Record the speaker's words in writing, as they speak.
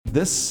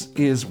This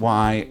is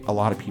why a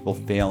lot of people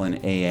fail in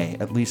AA,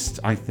 at least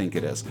I think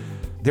it is.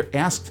 They're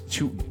asked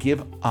to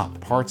give up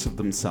parts of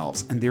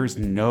themselves, and there is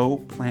no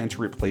plan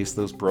to replace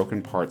those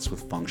broken parts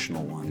with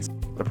functional ones.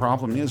 The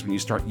problem is when you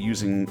start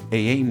using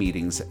AA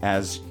meetings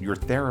as your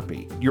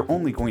therapy, you're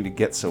only going to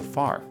get so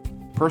far.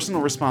 Personal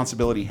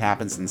responsibility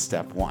happens in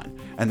step one,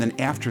 and then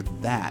after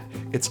that,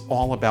 it's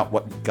all about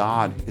what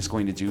God is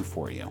going to do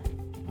for you.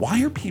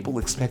 Why are people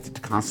expected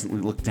to constantly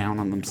look down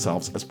on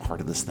themselves as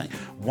part of this thing?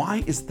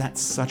 Why is that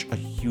such a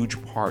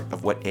huge part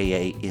of what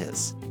AA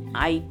is?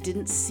 I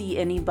didn't see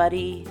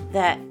anybody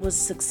that was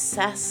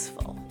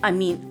successful. I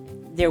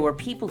mean, there were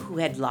people who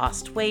had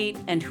lost weight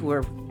and who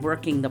were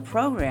working the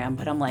program,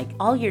 but I'm like,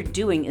 all you're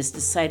doing is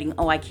deciding,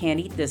 I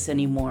can't eat this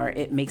anymore.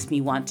 It makes me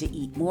want to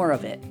eat more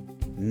of it.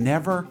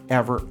 Never,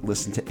 ever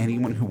listen to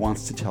anyone who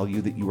wants to tell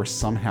you that you are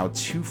somehow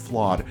too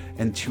flawed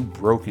and too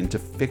broken to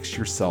fix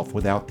yourself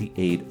without the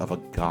aid of a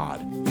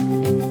God.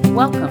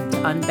 Welcome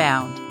to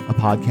Unbound, a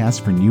podcast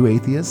for new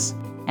atheists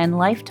and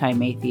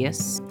lifetime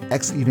atheists,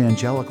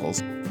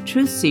 ex-evangelicals,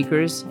 truth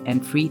seekers,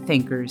 and free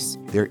thinkers.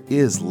 There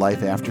is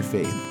life after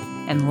faith.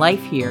 And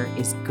life here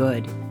is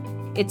good.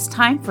 It's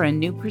time for a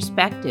new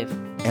perspective.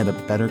 And a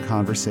better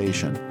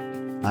conversation.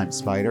 I'm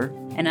Spider.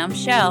 And I'm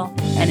Shell,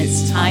 and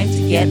it's time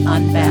to get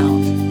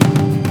unbound.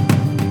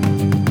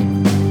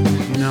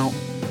 You know,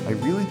 I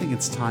really think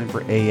it's time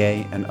for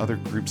AA and other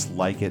groups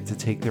like it to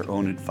take their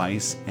own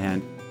advice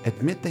and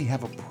admit they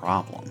have a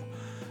problem.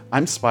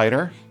 I'm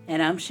Spider.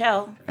 And I'm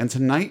Shell. And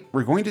tonight,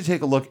 we're going to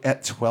take a look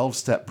at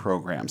 12-step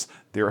programs,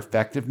 their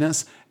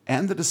effectiveness,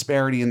 and the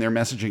disparity in their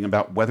messaging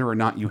about whether or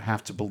not you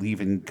have to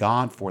believe in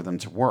God for them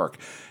to work.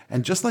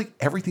 And just like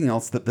everything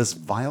else that this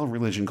vile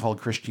religion called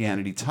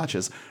Christianity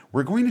touches,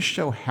 we're going to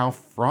show how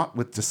fraught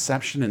with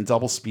deception and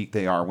doublespeak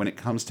they are when it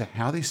comes to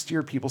how they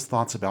steer people's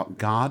thoughts about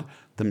God,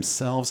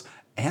 themselves,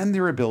 and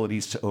their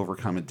abilities to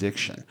overcome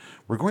addiction.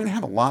 We're going to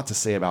have a lot to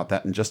say about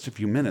that in just a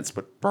few minutes,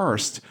 but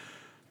first,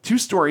 two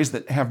stories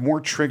that have more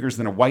triggers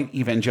than a white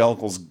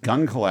evangelical's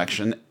gun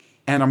collection,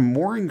 and a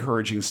more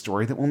encouraging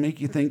story that will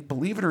make you think,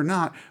 believe it or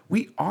not,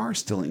 we are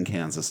still in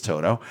Kansas,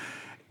 Toto.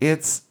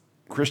 It's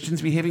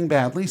Christians Behaving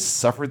Badly,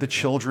 Suffer the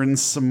Children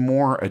Some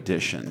More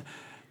edition.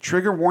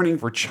 Trigger warning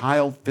for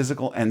child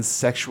physical and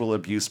sexual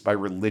abuse by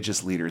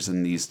religious leaders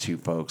in these two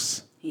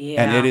folks.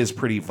 Yeah. And it is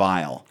pretty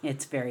vile.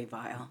 It's very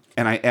vile.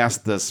 And I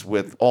asked this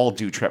with all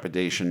due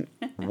trepidation.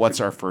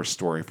 What's our first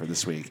story for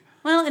this week?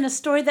 Well, in a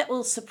story that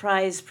will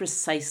surprise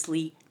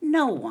precisely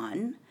no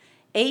one,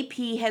 AP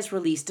has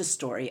released a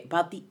story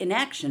about the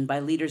inaction by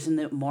leaders in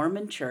the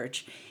Mormon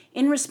Church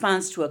in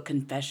response to a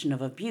confession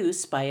of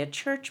abuse by a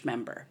church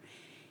member.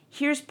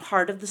 Here's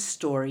part of the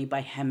story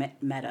by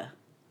Hemet Mehta.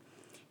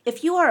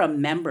 If you are a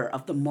member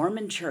of the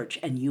Mormon Church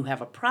and you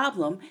have a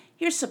problem,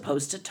 you're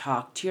supposed to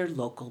talk to your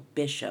local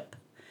bishop.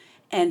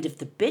 And if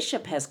the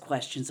bishop has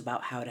questions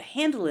about how to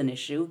handle an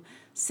issue,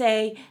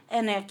 say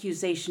an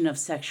accusation of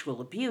sexual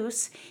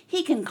abuse,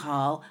 he can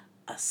call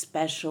a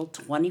special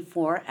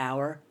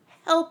 24-hour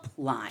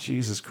helpline.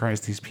 Jesus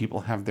Christ, these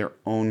people have their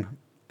own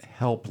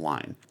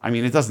helpline. I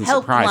mean, it doesn't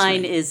surprise me.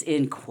 Helpline is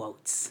in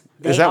quotes.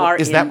 Is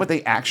that what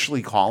they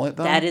actually call it,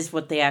 though? That is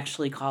what they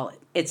actually call it.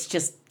 It's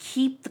just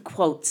keep the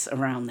quotes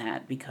around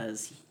that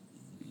because...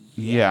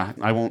 Yeah,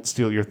 I won't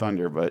steal your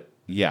thunder, but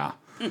yeah.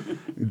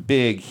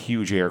 Big,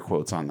 huge air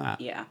quotes on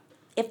that. Yeah.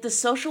 If the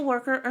social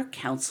worker or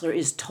counselor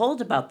is told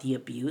about the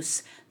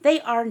abuse,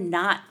 they are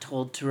not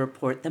told to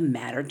report the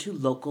matter to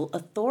local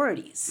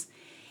authorities.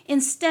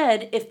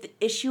 Instead, if the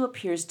issue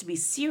appears to be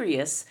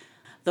serious,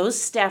 those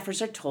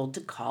staffers are told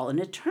to call an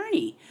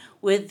attorney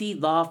with the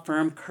law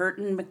firm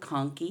Curtin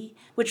McConkie,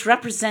 which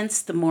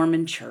represents the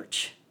Mormon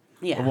Church.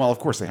 Yeah. Well, of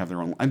course they have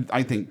their own.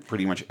 I think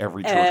pretty much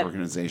every church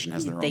organization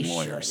has their own lawyers.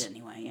 They should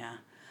anyway, yeah.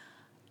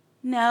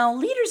 Now,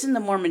 leaders in the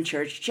Mormon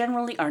Church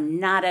generally are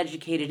not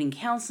educated in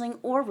counseling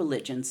or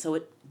religion, so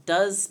it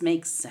does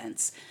make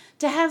sense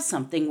to have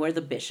something where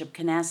the bishop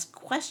can ask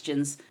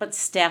questions, but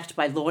staffed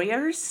by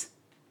lawyers?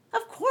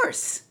 Of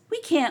course. We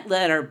can't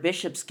let our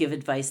bishops give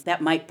advice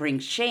that might bring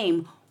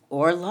shame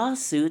or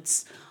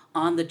lawsuits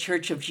on the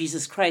Church of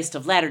Jesus Christ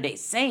of Latter-day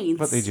Saints.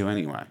 But they do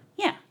anyway.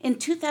 Yeah. In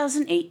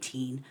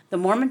 2018, the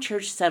Mormon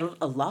Church settled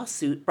a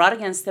lawsuit brought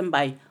against them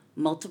by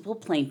multiple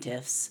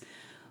plaintiffs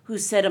who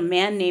said a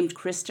man named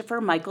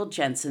Christopher Michael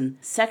Jensen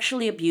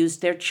sexually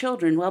abused their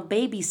children while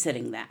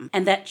babysitting them,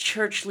 and that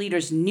church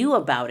leaders knew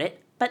about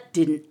it but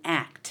didn't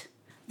act.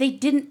 They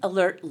didn't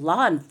alert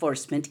law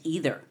enforcement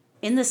either.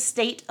 In the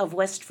state of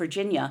West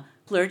Virginia,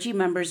 clergy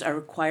members are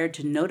required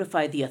to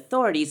notify the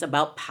authorities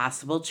about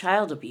possible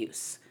child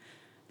abuse.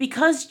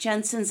 Because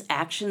Jensen's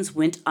actions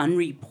went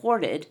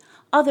unreported,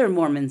 other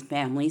Mormon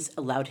families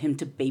allowed him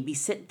to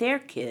babysit their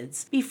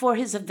kids before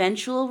his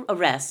eventual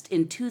arrest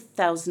in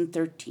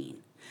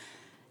 2013.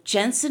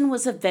 Jensen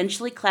was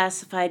eventually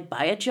classified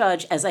by a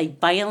judge as a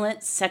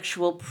violent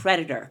sexual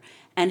predator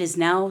and is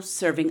now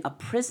serving a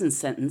prison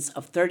sentence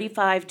of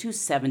 35 to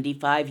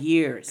 75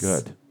 years.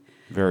 Good.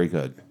 Very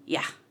good.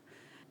 Yeah.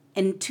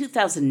 In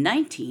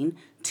 2019,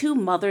 two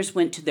mothers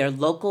went to their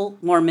local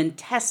Mormon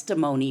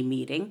testimony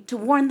meeting to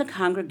warn the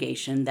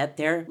congregation that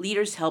their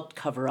leaders helped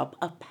cover up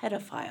a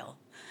pedophile.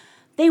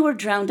 They were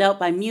drowned out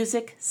by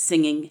music,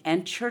 singing,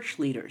 and church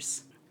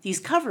leaders. These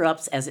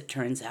cover-ups, as it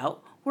turns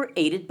out, were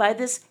aided by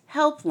this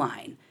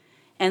helpline,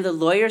 and the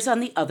lawyers on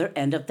the other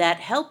end of that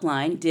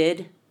helpline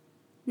did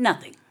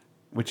nothing.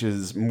 Which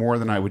is more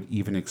than I would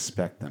even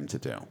expect them to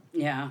do,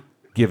 Yeah.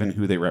 given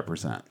who they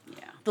represent.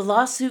 The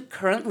lawsuit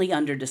currently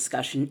under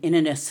discussion in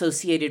an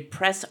Associated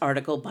Press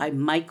article by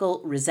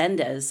Michael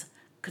Resendez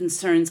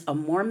concerns a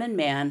Mormon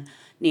man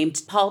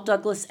named Paul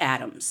Douglas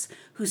Adams,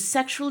 who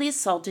sexually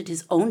assaulted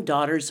his own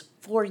daughters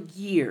for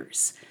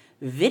years,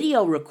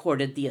 video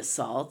recorded the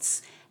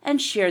assaults,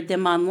 and shared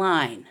them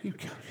online. You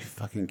gotta be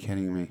fucking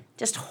kidding me.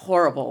 Just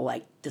horrible,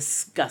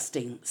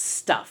 disgusting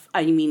stuff.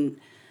 I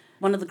mean,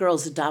 one of the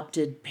girl's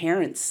adopted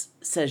parents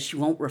says she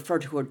won't refer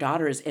to her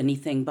daughter as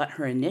anything but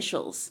her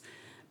initials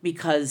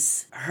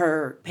because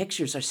her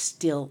pictures are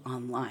still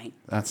online.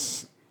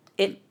 It's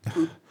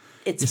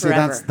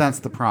forever. That's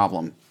the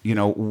problem.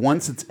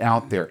 Once it's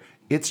out there,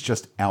 it's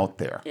just out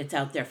there. It's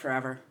out there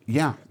forever.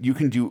 Yeah, you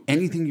can do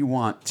anything you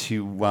want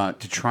to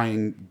try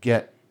and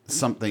get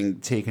something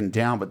taken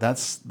down, but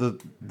that's the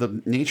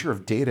nature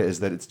of data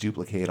is that it's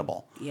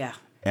duplicatable. Yeah.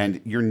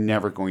 And you're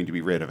never going to be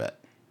rid of it.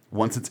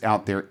 Once it's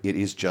out there, it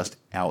is just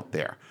out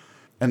there.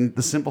 And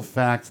the simple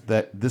fact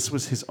that this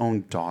was his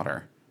own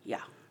daughter.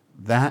 Yeah.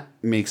 That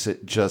makes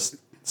it just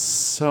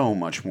so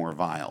much more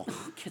vile.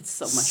 It's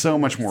so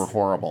much more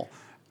horrible.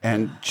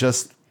 And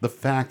just the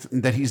fact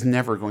that he's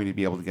never going to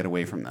be able to get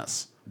away from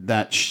this.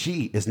 That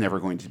she is never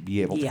going to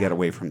be able to get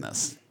away from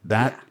this.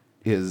 That's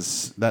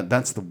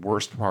the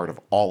worst part of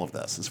all of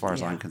this, as far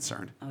as I'm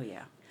concerned. Oh,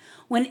 yeah.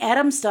 When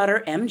Adam's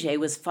daughter MJ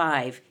was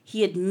 5,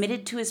 he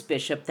admitted to his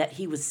bishop that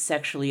he was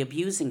sexually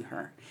abusing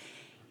her.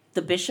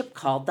 The bishop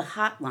called the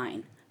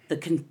hotline. The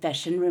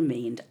confession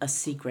remained a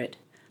secret.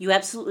 You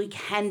absolutely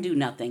can do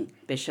nothing,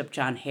 Bishop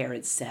John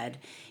Harrod said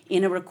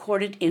in a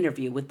recorded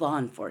interview with law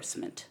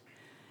enforcement.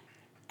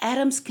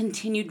 Adams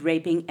continued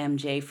raping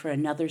MJ for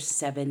another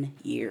 7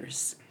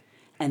 years.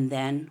 And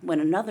then, when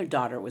another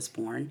daughter was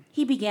born,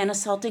 he began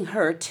assaulting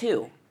her,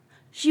 too.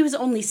 She was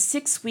only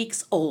 6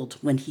 weeks old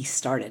when he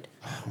started.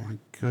 Oh, my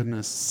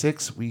goodness.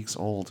 6 weeks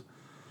old.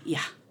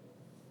 Yeah.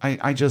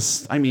 I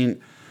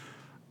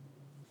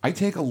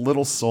take a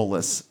little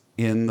solace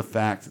in the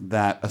fact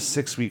that a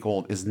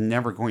 6-week-old is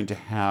never going to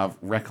have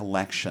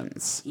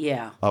recollections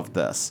of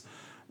this.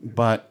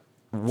 But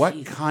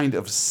what kind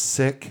of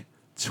sick,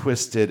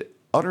 twisted,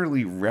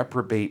 utterly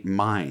reprobate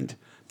mind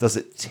does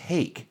it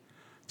take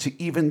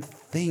to even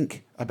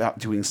think about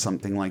doing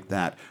something like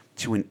that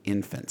to an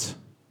infant?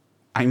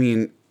 I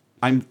mean,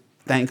 I'm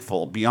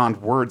thankful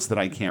beyond words that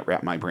I can't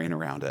wrap my brain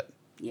around it.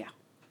 Yeah.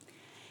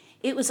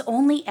 It was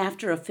only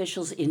after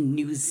officials in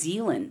New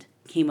Zealand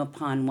came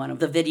upon one of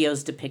the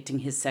videos depicting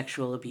his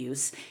sexual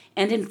abuse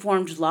and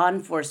informed law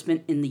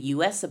enforcement in the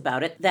U.S.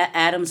 about it that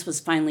Adams was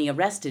finally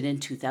arrested in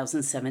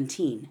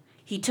 2017.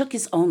 He took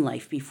his own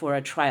life before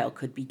a trial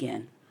could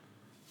begin.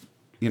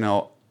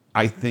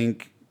 I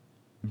think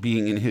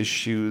being in his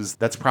shoes,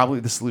 that's probably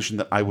the solution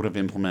that I would have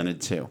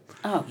implemented too.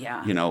 Oh,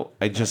 yeah.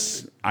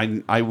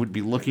 I would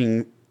be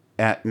looking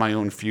at my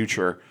own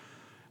future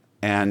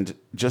and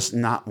just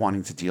not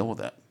wanting to deal with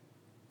it.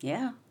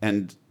 Yeah.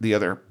 And the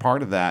other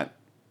part of that,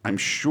 I'm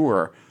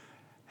sure,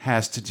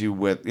 has to do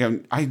with,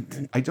 I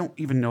don't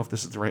even know if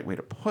this is the right way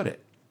to put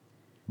it,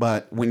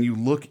 but when you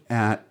look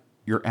at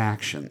your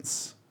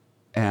actions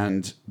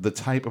and the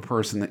type of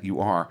person that you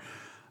are,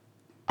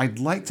 I'd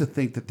like to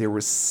think that there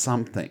was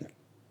something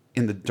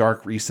in the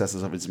dark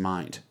recesses of his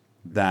mind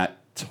that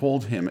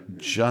told him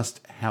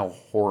just how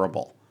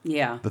horrible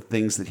the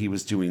things that he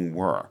was doing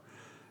were.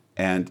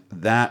 And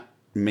that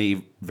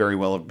may very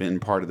well have been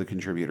part of the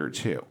contributor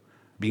too.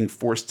 Being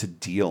forced to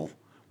deal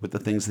with the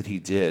things that he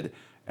did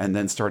and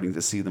then starting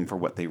to see them for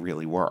what they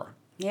really were.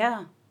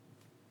 Yeah.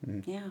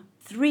 Yeah.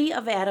 3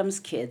 of Adam's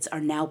kids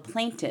are now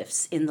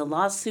plaintiffs in the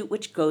lawsuit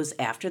which goes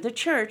after the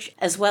church,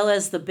 as well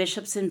as the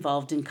bishops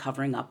involved in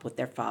covering up what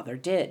their father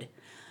did.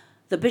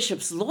 The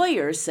bishop's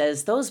lawyer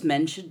says those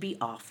men should be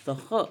off the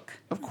hook.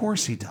 Of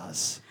course he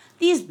does.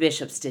 These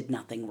bishops did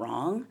nothing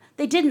wrong.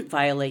 They didn't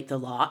violate the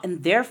law,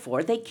 and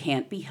therefore they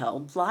can't be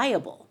held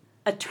liable.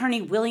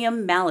 Attorney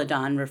William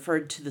Maladon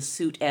referred to the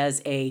suit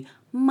as a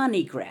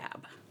money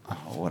grab. Oh,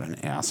 what an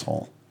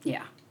asshole.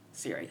 Yeah,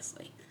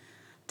 seriously.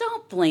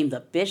 Don't blame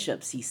the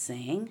bishops, he's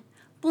saying.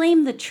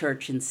 Blame the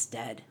church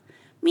instead.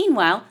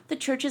 Meanwhile, the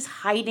church is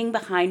hiding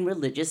behind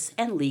religious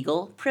and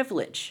legal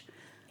privilege.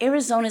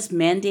 Arizona's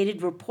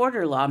mandated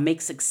reporter law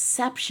makes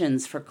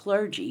exceptions for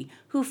clergy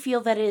who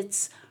feel that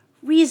it's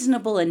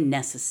reasonable and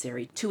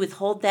necessary to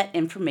withhold that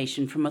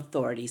information from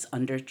authorities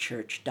under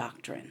church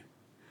doctrine.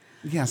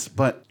 Yes,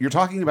 but you're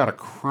talking about a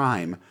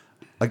crime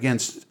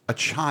against a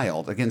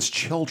child, against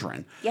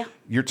children. Yeah.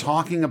 You're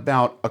talking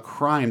about a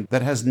crime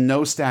that has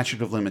no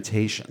statute of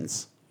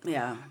limitations.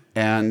 Yeah.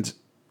 And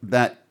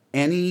that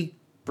any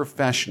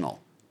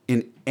professional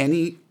in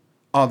any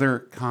other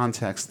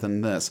context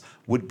than this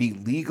would be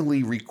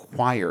legally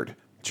required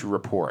to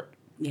report.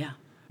 Yeah.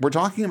 We're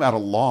talking about a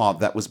law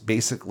that was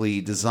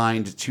basically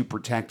designed to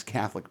protect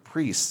Catholic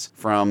priests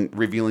from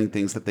revealing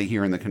things that they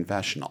hear in the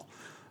confessional.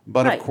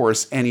 But Right. of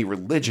course, any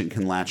religion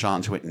can latch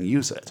onto it and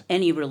use it.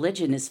 Any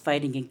religion is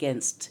fighting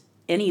against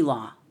any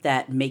law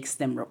that makes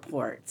them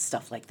report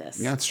stuff like this.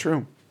 Yeah, it's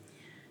true.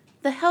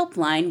 The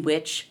helpline,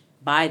 which,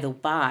 by the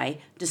by,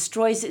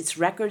 destroys its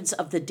records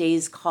of the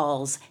day's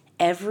calls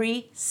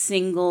every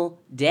single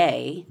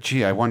day,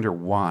 Gee, I wonder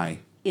why.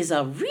 is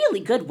a really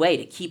good way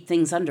to keep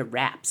things under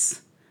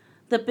wraps.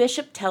 The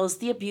bishop tells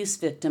the abuse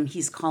victim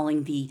he's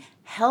calling the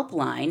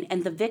helpline,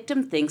 and the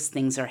victim thinks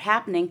things are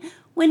happening,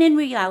 when in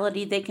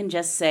reality they can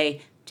just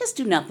say, just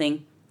do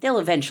nothing. They'll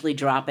eventually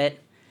drop it.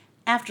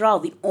 After all,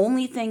 the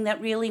only thing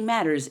that really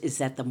matters is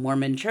that the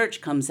Mormon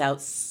Church comes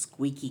out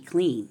squeaky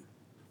clean.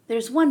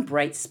 There's one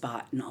bright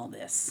spot in all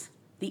this.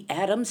 The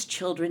Adams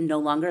children no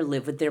longer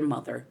live with their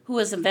mother, who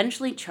was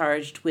eventually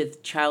charged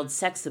with child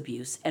sex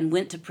abuse and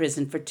went to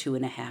prison for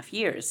 2.5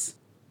 years.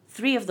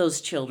 3 of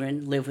those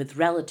children live with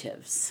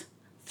relatives.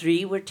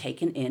 3 were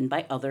taken in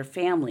by other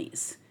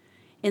families.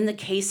 In the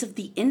case of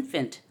the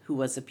infant who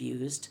was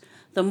abused,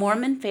 the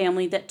Mormon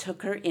family that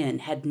took her in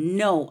had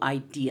no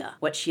idea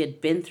what she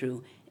had been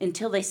through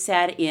until they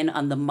sat in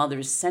on the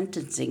mother's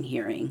sentencing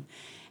hearing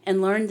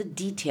and learned the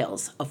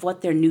details of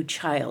what their new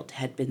child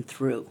had been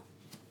through.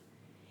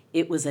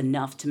 It was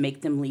enough to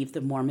make them leave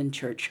the Mormon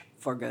Church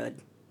for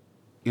good.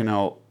 You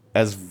know,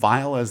 as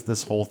vile as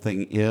this whole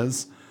thing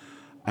is,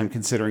 I'm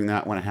considering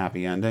that one a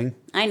happy ending.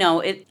 I know,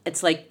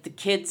 it's like the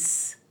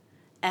kids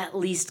at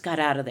least got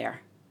out of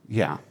there.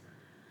 Yeah.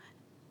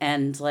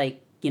 And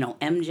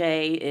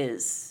MJ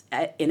is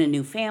in a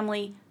new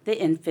family, the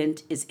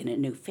infant is in a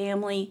new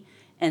family,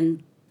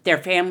 and their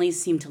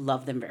families seem to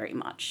love them very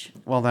much.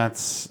 Well,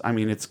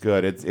 it's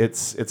good.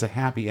 It's a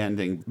happy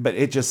ending, but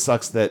it just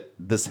sucks that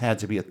this had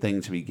to be a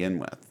thing to begin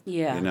with.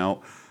 Yeah. You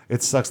know,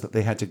 it sucks that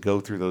they had to go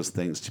through those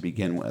things to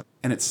begin with.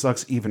 And it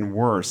sucks even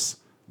worse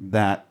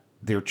that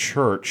their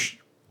church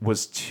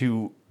was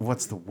too,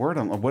 what's the word?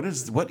 What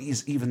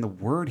is even the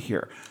word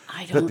here?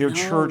 I don't That their know.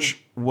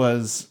 church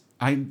was,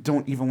 I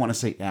don't even want to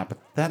say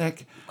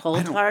apathetic.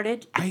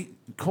 Cold-hearted?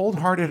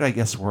 Cold-hearted, I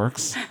guess,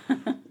 works.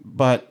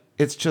 But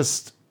it's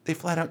just, they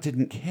flat out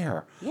didn't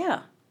care.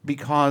 Yeah.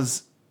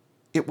 Because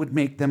it would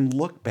make them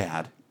look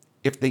bad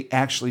if they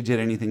actually did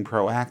anything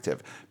proactive,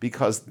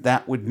 because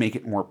that would make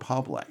it more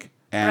public.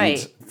 And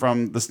Right.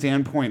 from the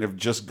standpoint of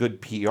just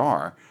good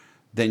PR,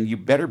 then you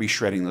better be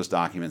shredding those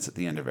documents at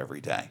the end of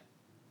every day.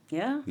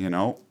 Yeah. You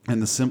know?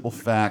 And the simple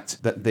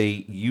fact that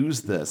they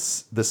use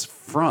this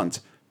front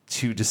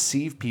to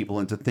deceive people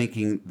into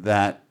thinking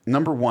that,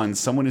 number one,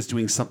 someone is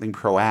doing something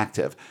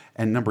proactive,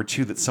 and number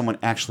two, that someone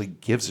actually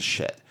gives a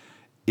shit,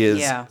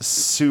 is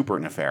super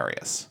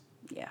nefarious.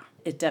 Yeah,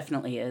 it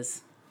definitely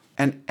is.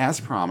 And as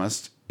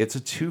promised, it's a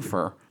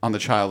twofer on the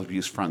child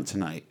abuse front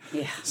tonight.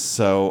 Yeah.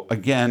 So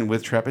again,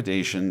 with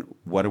trepidation,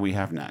 what do we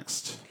have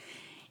next?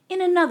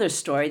 In another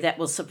story that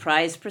will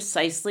surprise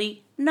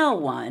precisely no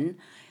one,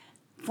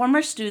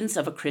 former students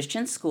of a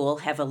Christian school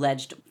have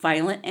alleged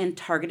violent and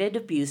targeted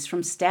abuse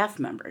from staff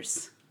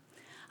members.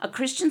 A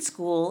Christian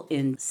school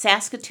in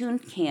Saskatoon,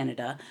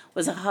 Canada,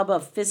 was a hub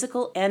of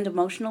physical and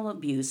emotional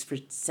abuse for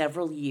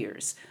several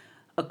years,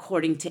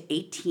 according to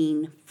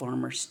 18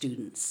 former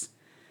students.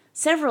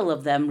 Several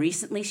of them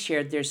recently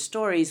shared their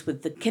stories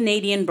with the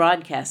Canadian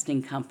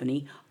Broadcasting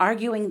Company,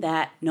 arguing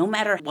that no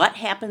matter what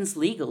happens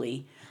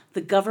legally,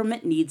 the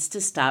government needs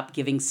to stop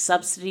giving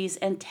subsidies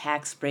and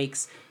tax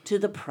breaks to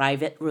the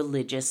private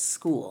religious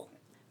school.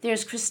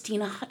 There's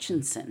Christina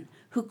Hutchinson,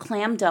 who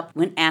clammed up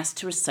when asked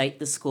to recite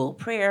the school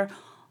prayer,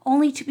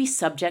 only to be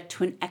subject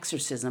to an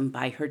exorcism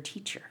by her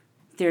teacher.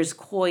 There's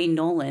Coy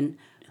Nolan,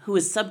 who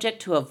is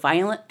subject to a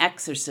violent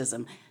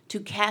exorcism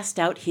to cast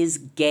out his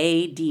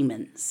gay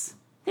demons.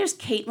 There's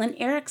Caitlin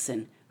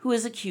Erickson, who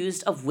is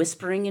accused of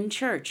whispering in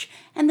church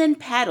and then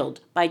paddled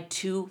by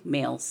 2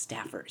 male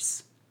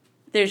staffers.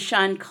 There's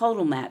Sean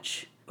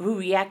Kotelmatch, who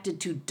reacted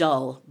to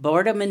dull,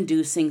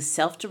 boredom-inducing,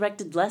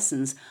 self-directed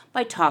lessons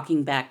by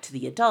talking back to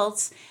the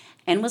adults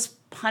and was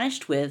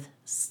punished with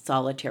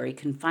solitary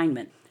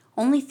confinement.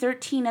 Only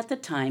 13 at the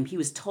time, he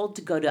was told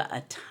to go to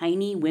a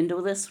tiny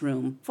windowless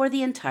room for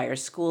the entire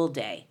school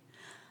day.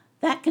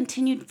 That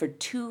continued for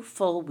 2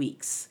 full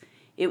weeks.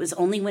 It was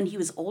only when he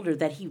was older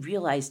that he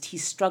realized he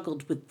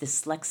struggled with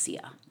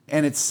dyslexia.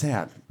 And it's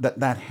sad that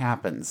that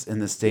happens in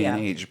this day and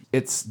age.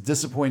 It's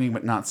disappointing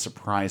but not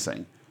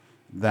surprising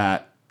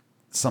that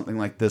something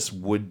like this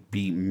would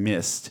be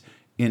missed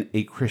in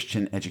a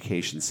Christian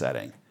education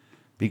setting,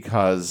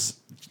 because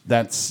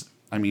that's,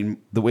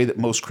 the way that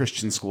most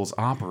Christian schools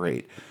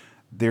operate,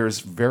 there's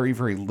very,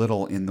 very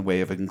little in the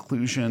way of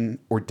inclusion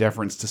or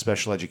deference to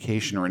special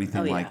education or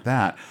anything like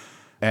that.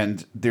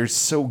 And they're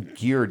so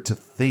geared to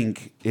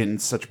think in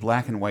such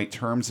black and white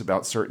terms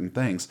about certain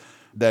things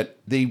that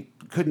they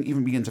couldn't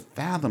even begin to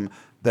fathom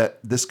that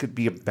this could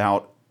be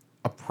about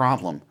a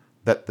problem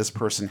that this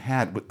person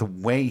had with the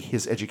way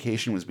his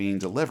education was being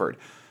delivered.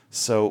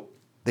 So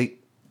they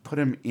put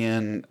him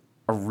in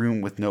a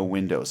room with no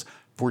windows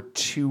for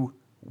 2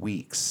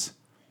 weeks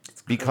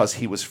because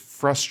he was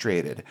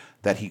frustrated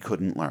that he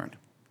couldn't learn.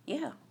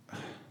 Yeah.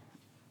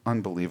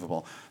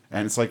 Unbelievable.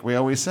 And it's like we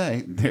always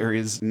say, there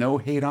is no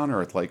hate on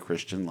earth like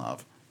Christian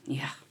love.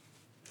 Yeah.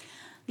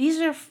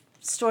 These are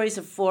stories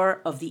of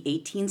 4 of the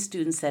 18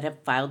 students that have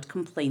filed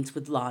complaints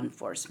with law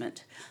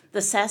enforcement.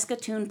 The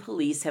Saskatoon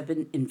police have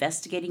been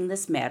investigating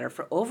this matter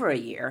for over a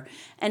year,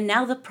 and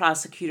now the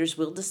prosecutors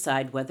will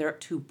decide whether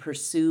to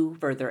pursue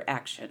further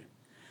action.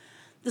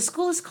 The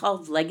school is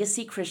called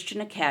Legacy Christian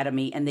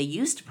Academy, and they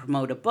used to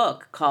promote a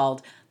book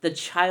called The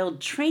Child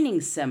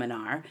Training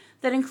Seminar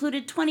that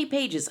included 20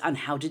 pages on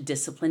how to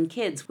discipline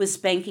kids with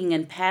spanking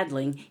and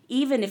paddling,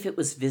 even if it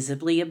was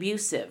visibly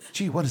abusive.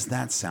 Gee, what does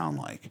that sound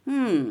like?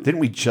 Didn't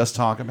we just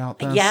talk about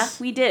this? Yeah,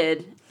 we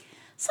did.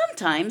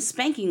 Sometimes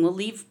spanking will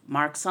leave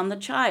marks on the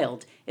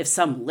child. If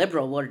some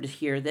liberal were to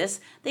hear this,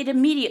 they'd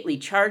immediately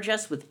charge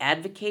us with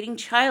advocating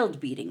child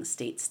beating,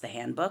 states the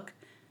handbook.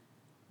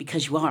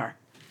 Because you are.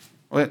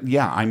 Well,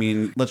 yeah, I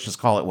mean, let's just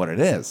call it what it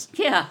is.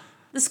 Yeah.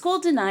 The school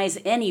denies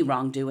any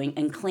wrongdoing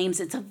and claims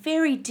it's a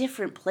very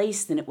different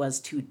place than it was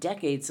 2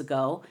 decades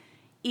ago,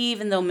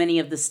 even though many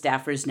of the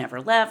staffers never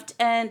left,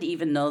 and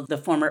even though the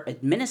former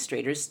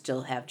administrators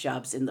still have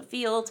jobs in the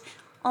field,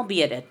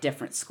 albeit at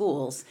different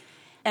schools,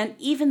 and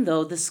even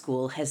though the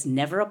school has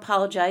never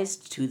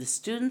apologized to the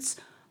students,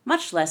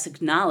 much less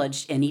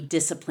acknowledged any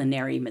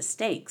disciplinary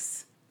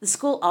mistakes. The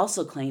school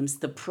also claims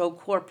the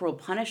pro-corporal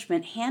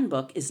punishment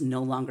handbook is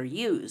no longer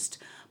used,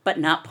 but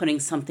not putting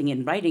something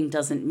in writing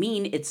doesn't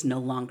mean it's no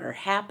longer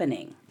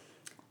happening.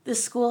 The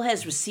school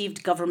has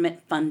received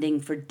government funding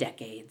for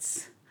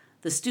decades.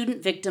 The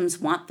student victims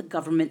want the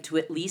government to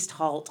at least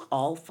halt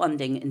all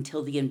funding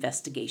until the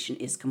investigation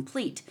is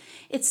complete.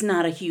 It's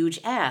not a huge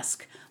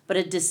ask, but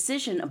a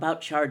decision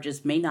about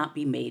charges may not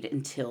be made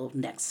until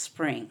next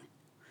spring.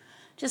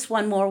 Just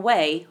one more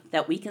way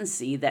that we can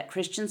see that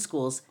Christian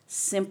schools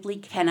simply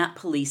cannot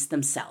police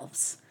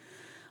themselves.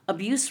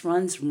 Abuse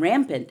runs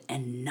rampant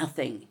and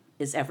nothing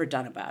is ever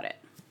done about it.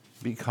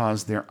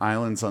 Because they're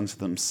islands unto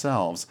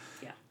themselves.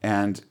 Yeah.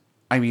 And,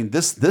 I mean,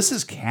 this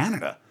is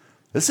Canada.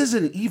 This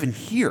isn't even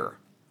here.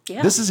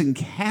 Yeah. This is in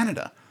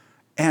Canada.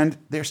 And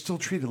they're still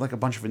treated like a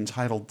bunch of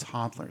entitled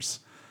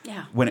toddlers.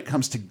 Yeah. When it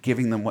comes to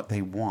giving them what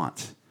they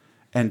want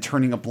and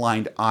turning a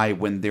blind eye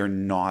when they're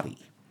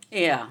naughty.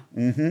 Yeah.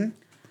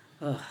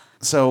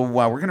 So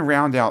we're going to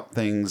round out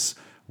things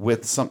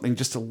with something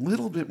just a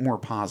little bit more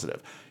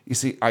positive. You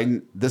see,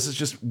 this is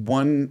just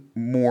one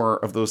more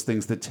of those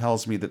things that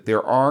tells me that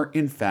there are,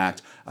 in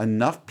fact,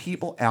 enough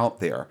people out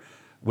there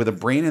with a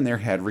brain in their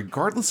head,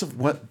 regardless of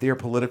what their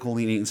political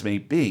leanings may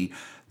be,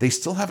 they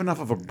still have enough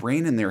of a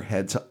brain in their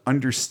head to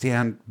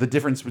understand the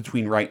difference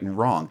between right and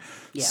wrong.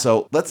 Yeah.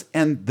 So let's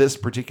end this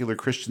particular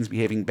Christians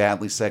Behaving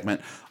Badly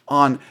segment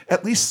on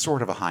at least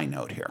sort of a high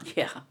note here.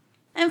 Yeah.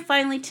 And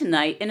finally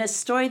tonight, in a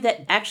story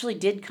that actually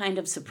did kind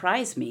of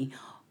surprise me,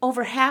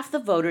 over half the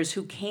voters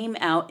who came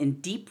out in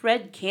deep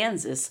red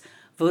Kansas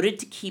voted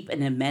to keep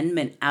an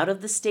amendment out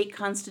of the state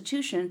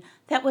constitution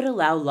that would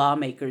allow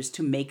lawmakers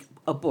to make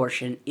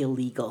abortion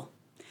illegal.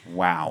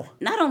 Wow.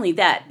 Not only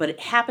that, but it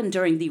happened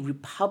during the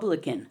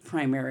Republican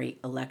primary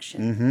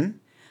election.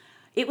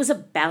 It was a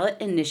ballot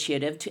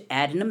initiative to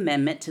add an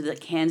amendment to the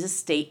Kansas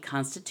state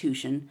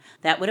constitution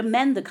that would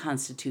amend the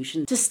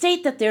constitution to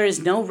state that there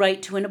is no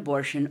right to an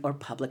abortion or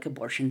public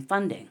abortion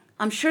funding.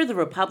 I'm sure the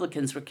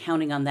Republicans were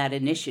counting on that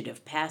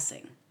initiative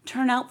passing.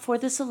 Turnout for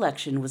this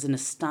election was an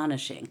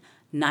astonishing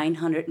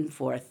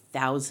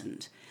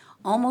 904,000,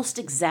 almost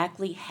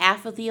exactly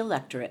half of the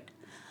electorate,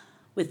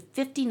 with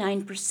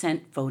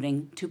 59%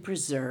 voting to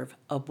preserve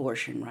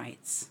abortion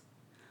rights.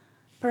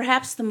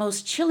 Perhaps the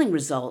most chilling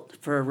result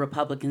for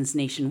Republicans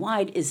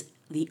nationwide is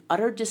the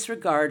utter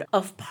disregard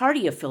of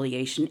party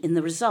affiliation in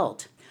the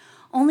result.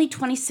 Only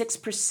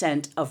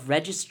 26% of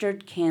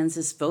registered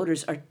Kansas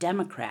voters are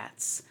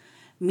Democrats,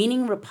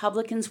 meaning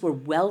Republicans were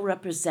well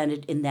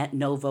represented in that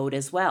no vote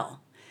as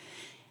well.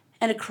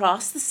 And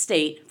across the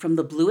state, from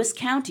the bluest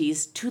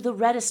counties to the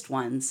reddest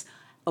ones,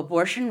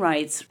 abortion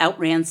rights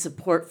outran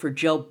support for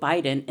Joe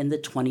Biden in the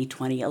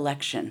 2020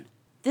 election.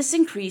 This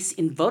increase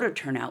in voter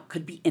turnout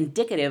could be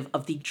indicative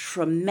of the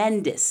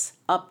tremendous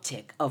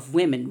uptick of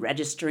women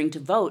registering to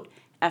vote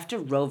after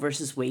Roe v.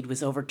 Wade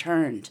was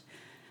overturned.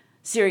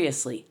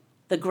 Seriously,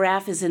 the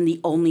graph is in the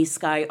Only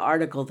Sky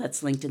article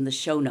that's linked in the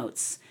show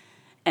notes.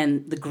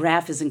 And the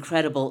graph is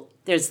incredible.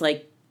 There's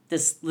like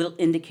this little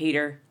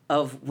indicator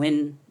of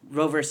when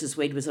Roe v.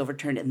 Wade was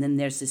overturned, and then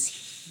there's this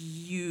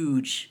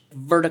huge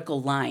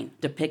vertical line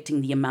depicting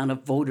the amount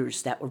of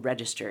voters that were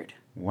registered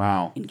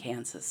Wow. in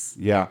Kansas.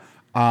 Yeah.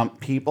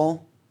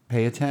 People,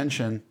 pay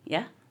attention.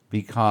 Yeah?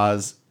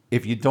 Because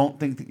if you don't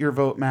think that your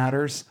vote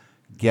matters,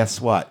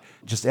 guess what?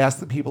 Just ask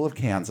the people of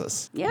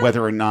Kansas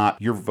whether or not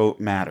your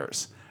vote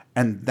matters.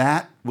 And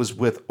that was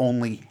with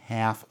only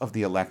half of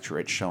the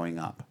electorate showing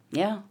up.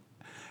 Yeah.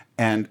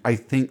 And I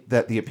think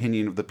that the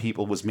opinion of the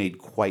people was made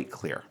quite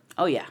clear.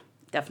 Oh, yeah,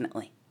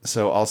 definitely.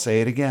 So I'll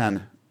say it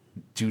again.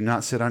 Do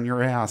not sit on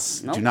your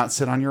ass. Nope. Do not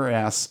sit on your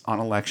ass on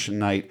election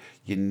night.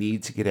 You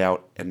need to get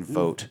out and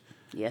vote.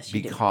 Yes,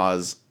 you do.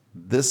 because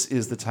this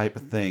is the type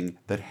of thing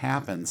that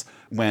happens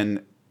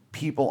when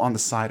people on the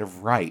side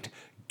of right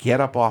get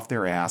up off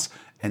their ass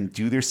and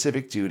do their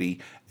civic duty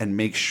and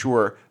make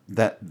sure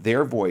that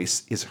their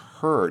voice is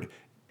heard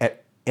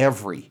at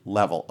every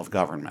level of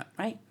government.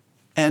 Right.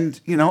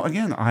 And,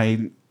 again,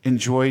 I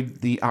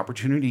enjoyed the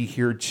opportunity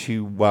here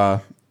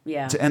to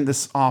end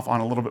this off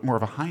on a little bit more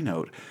of a high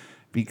note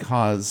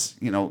because,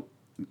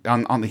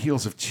 on the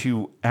heels of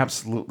two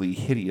absolutely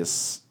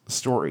hideous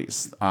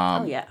stories,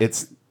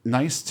 it's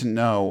nice to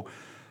know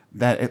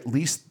that at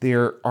least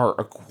there are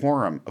a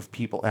quorum of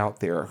people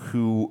out there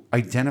who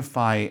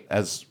identify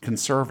as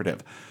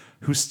conservative,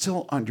 who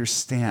still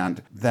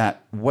understand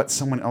that what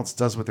someone else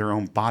does with their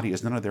own body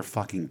is none of their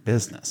fucking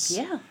business.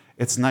 Yeah.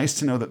 It's nice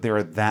to know that there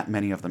are that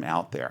many of them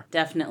out there.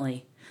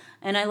 Definitely.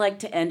 And I like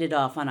to end it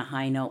off on a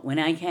high note when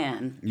I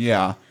can.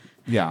 Yeah.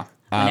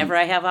 Whenever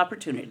I have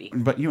opportunity.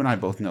 But you and I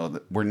both know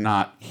that we're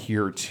not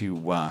here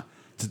to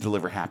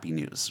deliver happy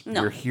news.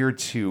 No. We're here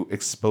to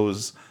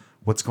expose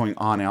what's going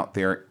on out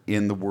there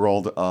in the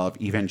world of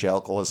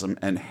evangelicalism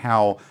and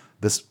how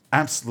this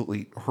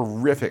absolutely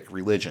horrific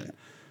religion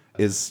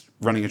is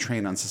running a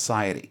train on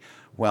society.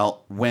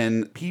 Well,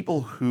 when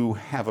people who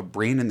have a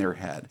brain in their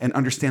head and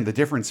understand the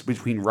difference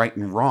between right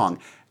and wrong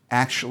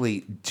actually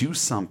do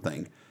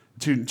something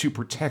to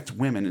protect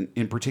women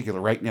in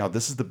particular right now,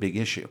 this is the big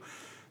issue.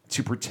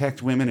 To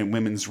protect women and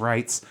women's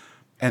rights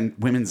and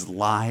women's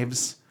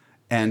lives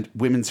and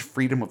women's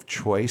freedom of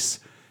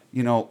choice,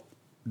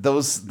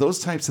 those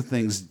types of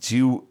things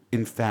do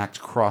in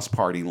fact cross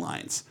party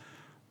lines.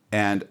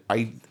 And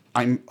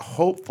I'm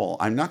hopeful.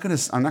 I'm not going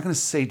to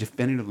say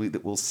definitively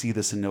that we'll see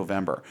this in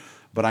November,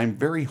 but I'm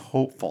very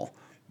hopeful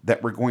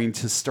that we're going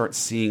to start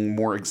seeing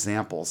more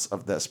examples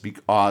of this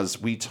because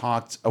we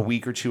talked a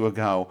week or two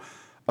ago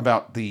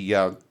about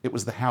it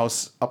was the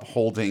House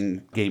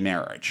upholding gay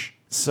marriage.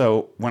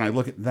 So when I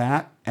look at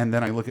that and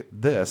then I look at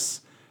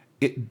this,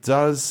 it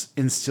does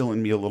instill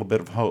in me a little bit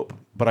of hope.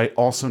 But I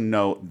also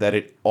know that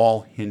it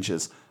all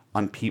hinges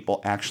on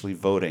people actually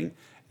voting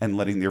and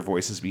letting their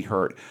voices be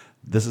heard.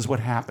 This is what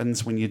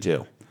happens when you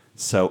do.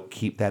 So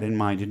keep that in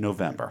mind in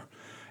November.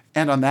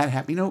 And on that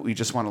happy note, we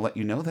just want to let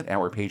you know that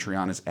our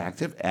Patreon is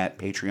active at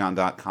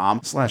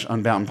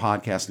patreon.com/Unbound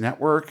Podcast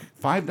Network.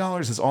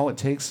 $5 is all it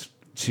takes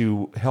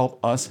to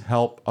help us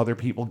help other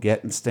people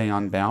get and stay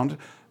unbound.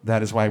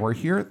 That is why we're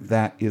here.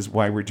 That is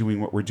why we're doing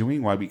what we're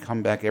doing, why we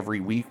come back every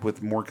week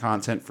with more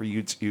content for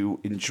you to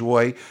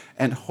enjoy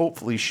and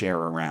hopefully share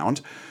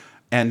around.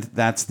 And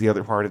that's the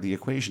other part of the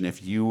equation.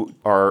 If you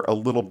are a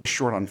little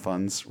short on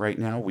funds right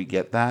now, we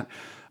get that.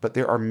 But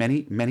there are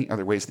many, many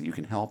other ways that you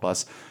can help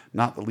us,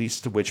 not the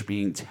least of which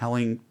being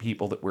telling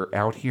people that we're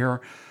out here,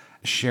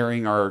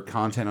 sharing our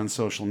content on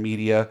social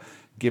media,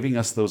 giving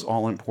us those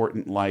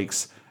all-important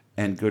likes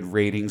and good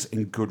ratings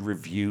and good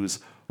reviews.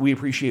 We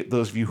appreciate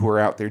those of you who are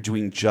out there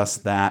doing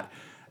just that.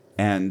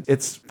 And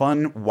it's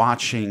fun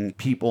watching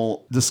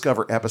people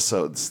discover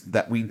episodes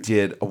that we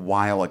did a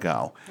while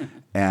ago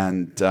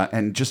and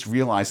just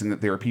realizing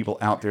that there are people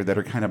out there that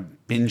are kind of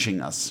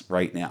binging us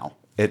right now.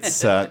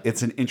 It's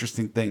an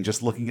interesting thing,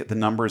 just looking at the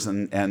numbers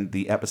and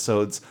the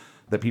episodes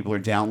that people are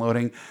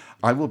downloading.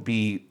 I will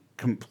be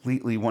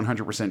completely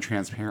 100%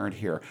 transparent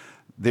here.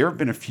 There have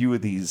been a few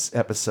of these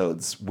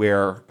episodes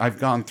where I've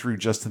gone through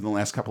just in the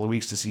last couple of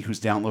weeks to see who's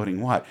downloading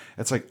what.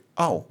 It's like,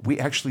 oh, we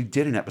actually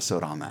did an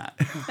episode on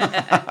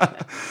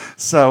that.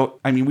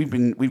 So, I mean, we've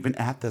been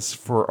at this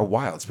for a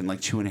while. It's been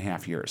like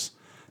 2.5 years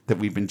that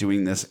we've been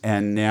doing this,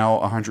 and now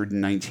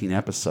 119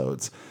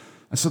 episodes.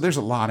 So there's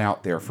a lot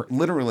out there for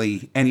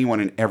literally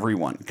anyone and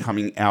everyone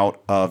coming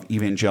out of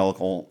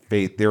evangelical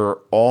faith. There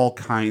are all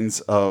kinds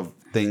of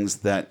things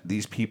that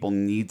these people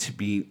need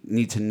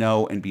to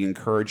know and be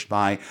encouraged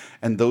by,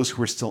 and those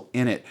who are still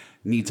in it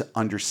need to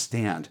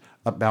understand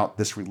about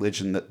this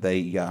religion that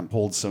they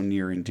hold so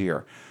near and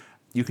dear.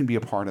 You can be a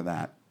part of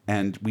that,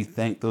 and we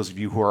thank those of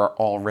you who are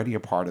already a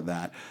part of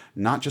that,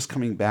 not just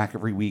coming back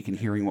every week and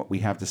hearing what we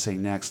have to say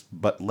next,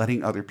 but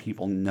letting other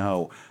people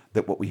know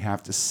that what we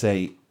have to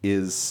say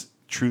is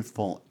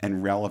truthful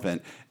and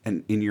relevant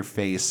and in your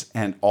face,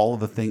 and all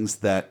of the things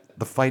that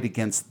the fight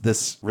against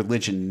this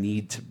religion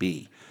need to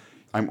be.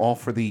 I'm all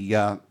for the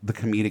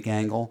comedic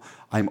angle.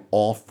 I'm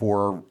all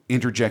for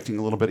interjecting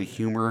a little bit of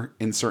humor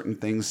in certain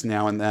things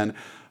now and then,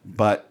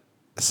 but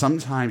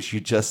sometimes you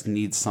just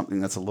need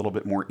something that's a little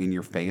bit more in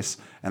your face,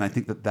 and I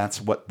think that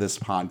that's what this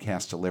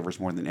podcast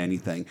delivers more than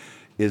anything,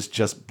 is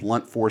just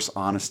blunt force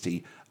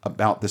honesty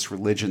about this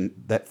religion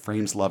that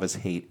frames love as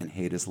hate and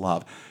hate as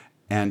love.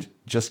 And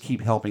just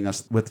keep helping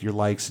us with your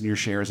likes and your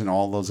shares and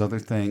all those other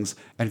things.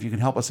 And if you can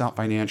help us out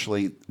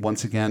financially,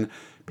 once again,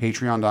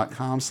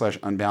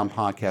 patreon.com/Unbound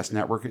Podcast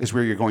Network is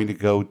where you're going to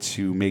go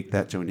to make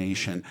that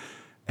donation.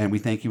 And we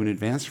thank you in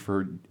advance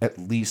for at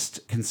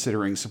least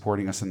considering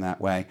supporting us in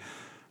that way.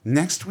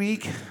 Next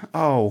week,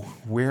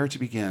 where to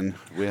begin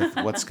with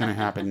what's going to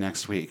happen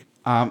next week?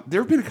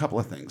 There have been a couple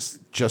of things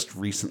just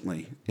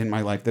recently in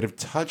my life that have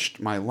touched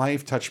my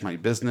life, touched my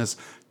business,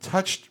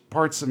 touched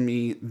parts of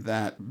me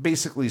that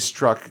basically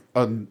struck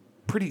a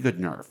pretty good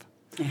nerve.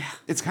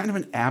 It's kind of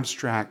an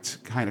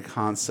abstract kind of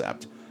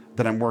concept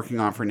that I'm working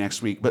on for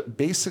next week. But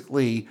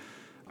basically,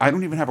 I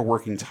don't even have a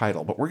working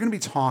title, but we're going to be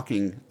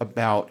talking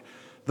about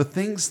the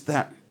things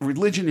that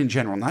religion in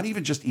general, not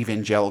even just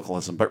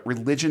evangelicalism, but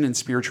religion and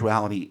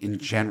spirituality in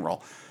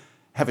general,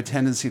 have a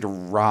tendency to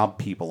rob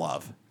people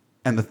of,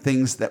 and the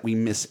things that we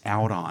miss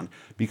out on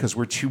because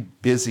we're too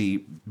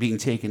busy being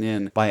taken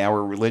in by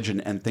our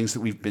religion and things that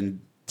we've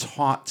been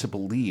taught to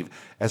believe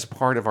as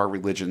part of our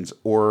religions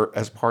or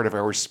as part of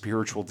our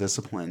spiritual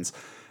disciplines.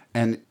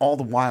 And all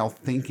the while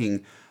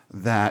thinking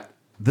that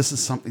this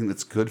is something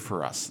that's good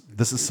for us.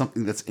 This is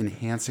something that's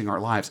enhancing our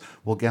lives.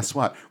 Well, guess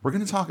what? We're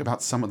going to talk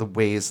about some of the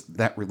ways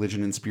that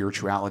religion and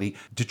spirituality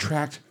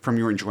detract from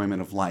your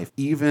enjoyment of life,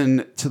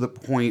 even to the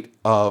point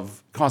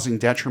of causing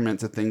detriment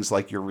to things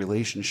like your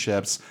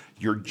relationships,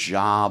 your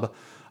job.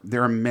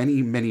 There are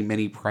many, many,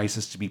 many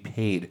prices to be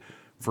paid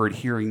for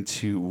adhering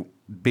to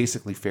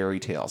basically fairy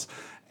tales.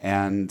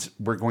 And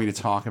we're going to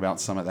talk about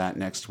some of that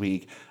next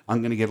week. I'm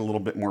going to get a little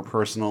bit more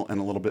personal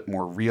and a little bit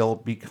more real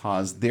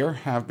because there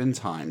have been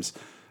times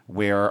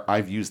where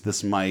I've used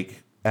this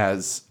mic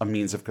as a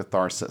means of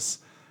catharsis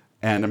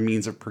and a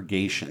means of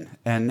purgation.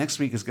 And next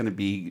week is going to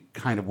be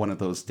kind of one of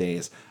those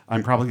days.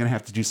 I'm probably going to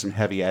have to do some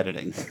heavy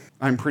editing.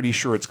 I'm pretty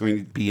sure it's going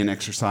to be an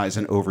exercise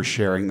in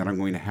oversharing that I'm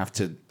going to have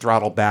to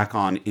throttle back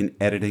on in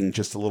editing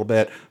just a little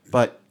bit.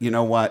 But you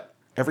know what?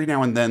 Every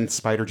now and then,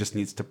 Spider just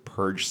needs to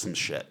purge some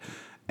shit.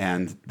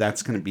 And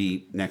that's going to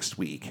be next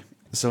week.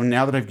 So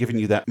now that I've given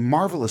you that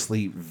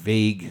marvelously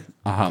vague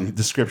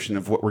description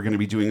of what we're going to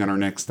be doing on our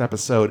next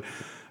episode,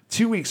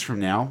 2 weeks from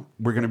now,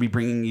 we're going to be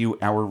bringing you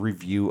our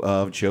review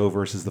of Joe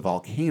versus the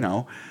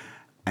Volcano.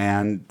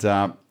 And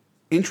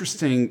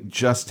interesting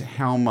just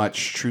how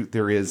much truth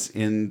there is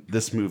in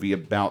this movie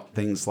about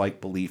things like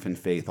belief and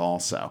faith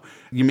also.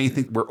 You may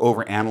think we're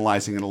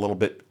overanalyzing it a little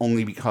bit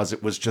only because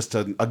it was just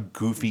a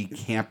goofy,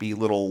 campy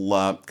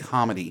little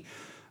comedy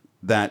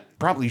that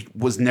probably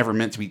was never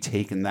meant to be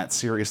taken that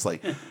seriously.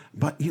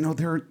 But, you know,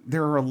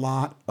 there are a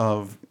lot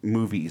of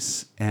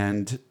movies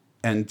and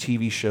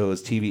TV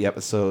shows, TV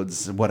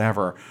episodes,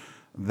 whatever,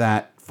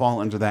 that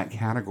fall under that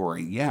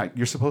category. Yeah,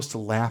 you're supposed to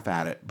laugh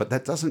at it, but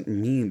that doesn't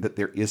mean that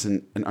there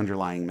isn't an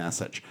underlying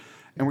message.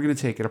 And we're going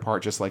to take it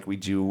apart just like we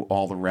do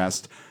all the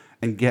rest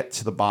and get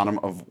to the bottom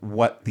of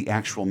what the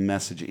actual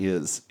message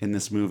is in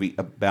this movie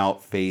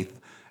about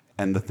faith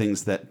and the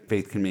things that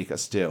faith can make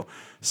us do.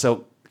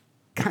 So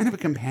kind of a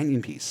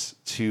companion piece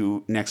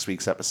to next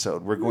week's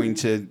episode.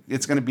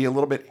 It's going to be a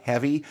little bit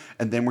heavy,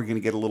 and then we're going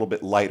to get a little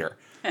bit lighter.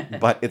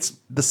 But it's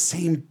the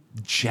same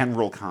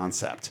general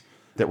concept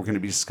that we're going to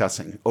be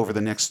discussing over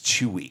the next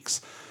 2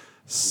 weeks.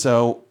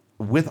 So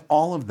with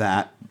all of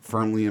that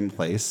firmly in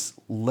place,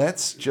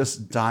 let's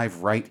just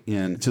dive right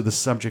into the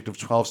subject of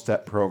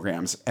 12-step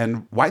programs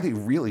and why they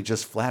really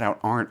just flat out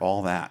aren't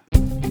all that. So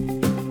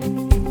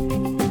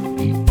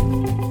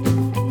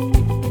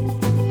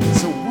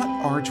what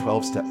are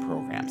 12-step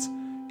programs?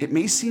 It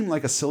may seem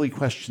like a silly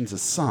question to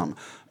some,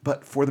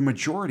 but for the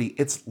majority,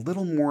 it's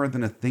little more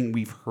than a thing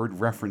we've heard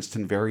referenced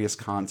in various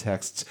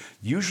contexts,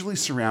 usually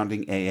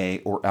surrounding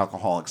AA or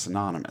Alcoholics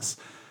Anonymous.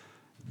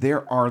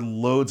 There are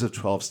loads of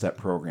 12-step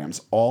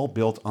programs, all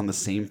built on the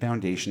same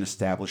foundation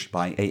established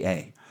by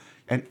AA.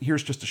 And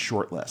here's just a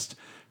short list.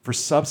 For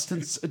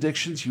substance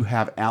addictions, you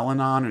have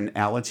Al-Anon and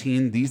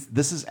Alateen.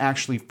 This is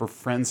actually for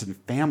friends and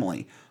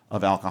family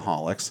of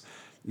alcoholics.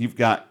 You've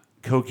got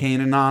Cocaine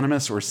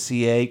Anonymous or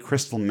CA,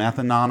 Crystal Meth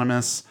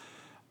Anonymous,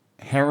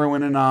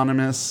 Heroin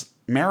Anonymous,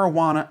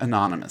 Marijuana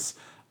Anonymous.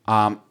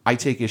 I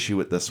take issue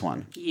with this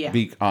one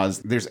because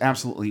there's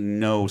absolutely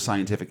no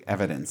scientific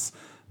evidence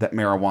that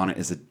marijuana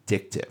is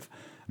addictive.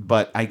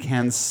 But I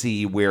can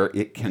see where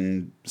it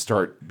can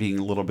start being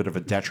a little bit of a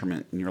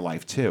detriment in your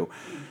life too.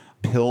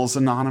 Pills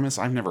Anonymous,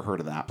 I've never heard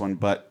of that one,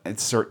 but it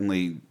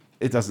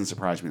doesn't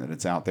surprise me that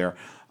it's out there.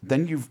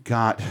 Then you've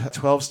got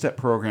 12-step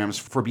programs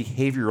for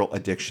behavioral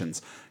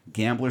addictions.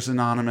 Gamblers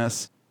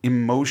Anonymous,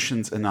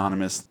 Emotions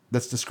Anonymous,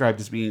 that's described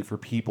as being for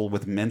people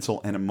with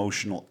mental and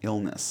emotional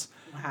illness.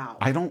 Wow.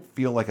 I don't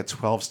feel like a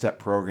 12-step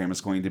program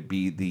is going to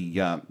be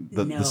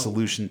the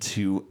solution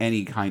to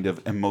any kind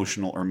of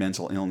emotional or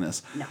mental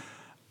illness. No.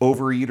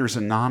 Overeaters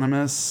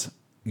Anonymous,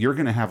 you're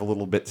going to have a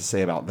little bit to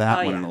say about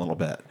that one in a little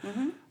bit.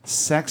 Mm-hmm.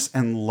 Sex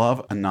and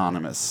Love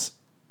Anonymous,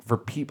 for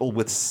people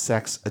with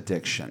sex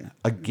addiction.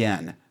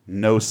 Again,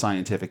 no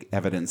scientific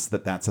evidence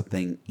that that's a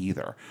thing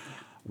either.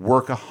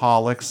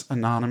 Workaholics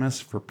Anonymous,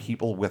 for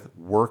people with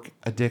work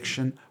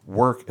addiction.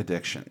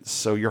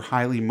 So you're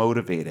highly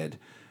motivated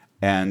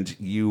and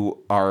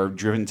you are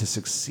driven to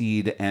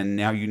succeed, and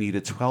now you need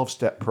a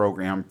 12-step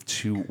program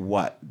to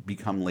what?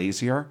 Become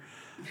lazier?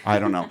 I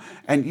don't know.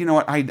 And you know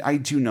what? I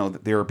do know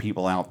that there are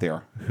people out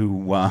there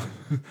who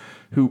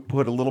who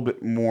put a little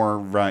bit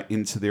more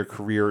into their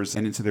careers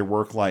and into their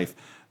work life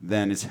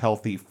than is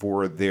healthy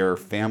for their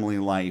family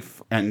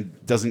life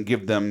and doesn't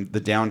give them the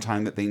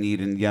downtime that they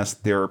need. And yes,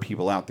 there are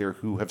people out there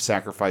who have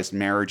sacrificed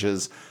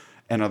marriages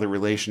and other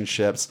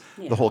relationships,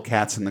 the whole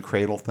cats in the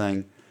cradle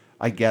thing.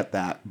 I get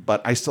that,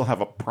 but I still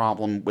have a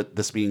problem with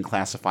this being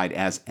classified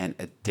as an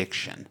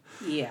addiction.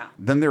 Yeah.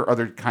 Then there are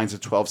other kinds of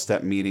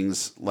 12-step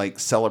meetings like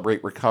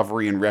Celebrate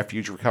Recovery and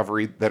Refuge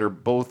Recovery that are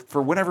both,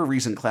 for whatever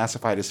reason,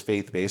 classified as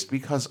faith-based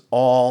because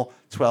all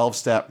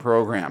 12-step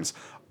programs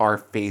are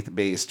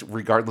faith-based,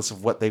 regardless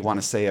of what they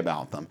want to say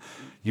about them.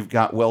 You've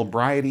got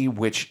Wellbriety,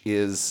 which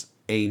is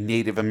a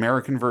Native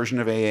American version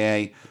of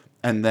AA,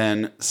 and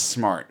then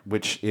SMART,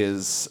 which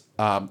is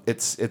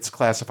it's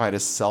classified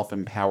as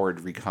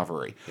self-empowered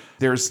recovery.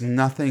 There's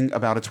nothing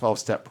about a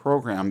 12-step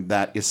program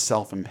that is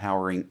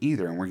self-empowering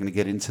either, and we're going to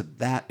get into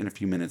that in a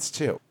few minutes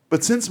too.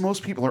 But since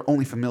most people are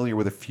only familiar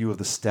with a few of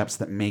the steps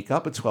that make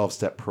up a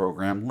 12-step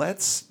program,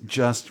 let's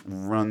just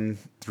run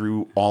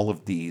through all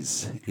of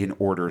these in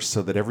order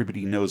so that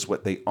everybody knows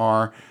what they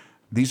are.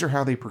 These are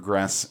how they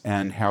progress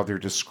and how they're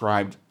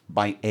described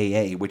by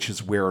AA, which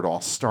is where it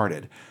all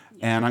started.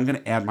 And I'm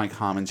going to add my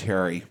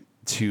commentary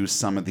to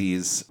some of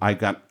these. I've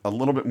got a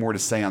little bit more to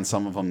say on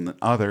some of them than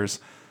others,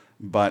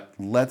 but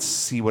let's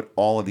see what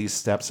all of these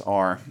steps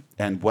are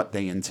and what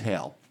they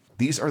entail.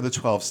 These are the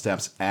 12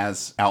 steps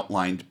as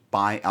outlined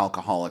by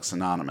Alcoholics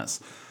Anonymous.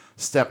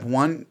 Step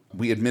 1,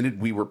 we admitted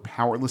we were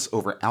powerless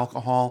over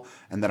alcohol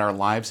and that our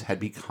lives had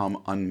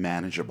become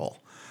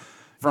unmanageable.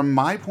 From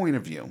my point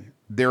of view,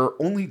 there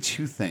are only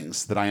two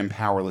things that I am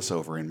powerless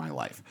over in my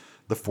life: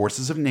 the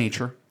forces of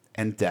nature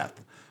and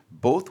death.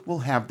 Both will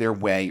have their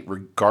way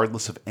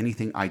regardless of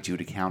anything I do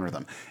to counter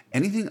them.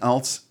 Anything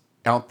else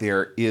out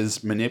there is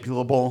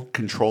manipulable,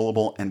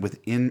 controllable, and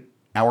within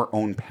our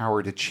own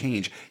power to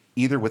change,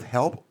 either with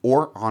help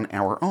or on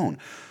our own.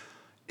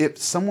 If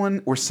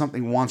someone or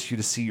something wants you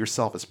to see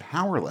yourself as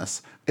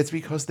powerless, it's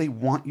because they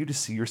want you to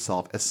see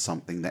yourself as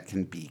something that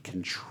can be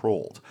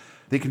controlled.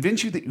 They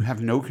convince you that you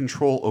have no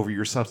control over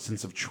your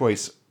substance of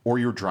choice or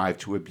your drive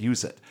to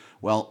abuse it.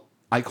 Well,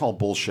 I call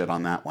bullshit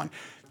on that one.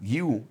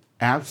 You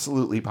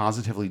absolutely,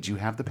 positively do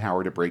have the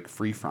power to break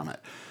free from it.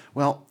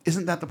 Well,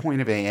 isn't that the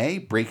point of AA,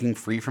 breaking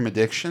free from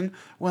addiction?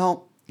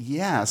 Well,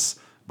 yes,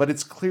 but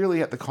it's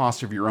clearly at the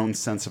cost of your own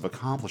sense of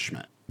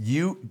accomplishment.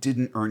 You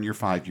didn't earn your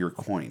 5-year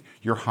coin.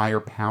 Your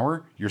higher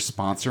power, your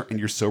sponsor, and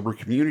your sober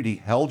community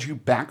held you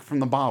back from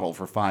the bottle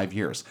for 5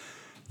 years.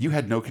 You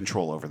had no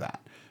control over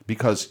that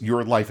because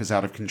your life is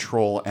out of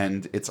control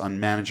and it's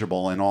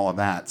unmanageable and all of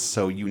that.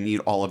 So you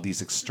need all of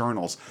these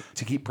externals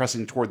to keep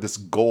pressing toward this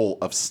goal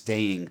of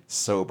staying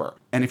sober.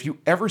 And if you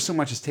ever so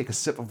much as take a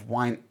sip of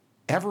wine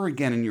ever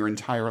again in your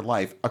entire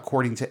life,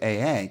 according to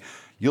AA,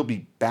 you'll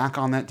be back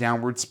on that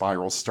downward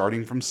spiral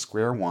starting from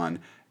square one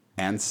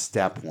and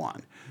step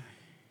one.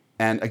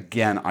 And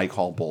again, I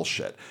call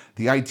bullshit.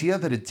 The idea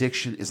that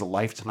addiction is a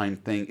lifetime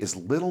thing is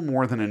little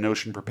more than a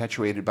notion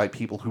perpetuated by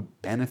people who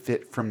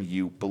benefit from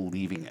you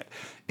believing it.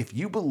 If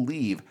you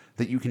believe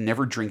that you can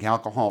never drink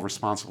alcohol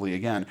responsibly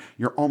again,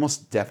 you're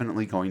almost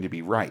definitely going to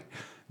be right.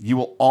 You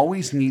will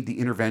always need the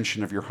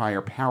intervention of your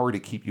higher power to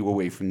keep you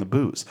away from the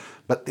booze.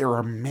 But there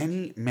are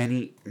many,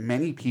 many,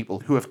 many people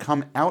who have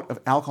come out of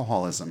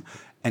alcoholism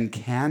and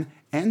can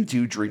and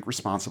do drink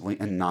responsibly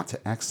and not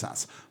to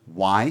excess.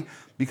 Why?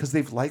 Because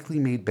they've likely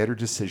made better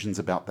decisions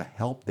about the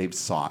help they've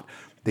sought.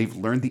 They've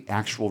learned the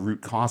actual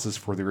root causes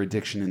for their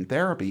addiction in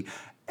therapy,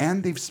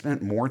 and they've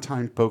spent more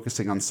time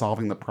focusing on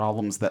solving the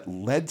problems that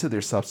led to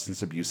their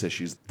substance abuse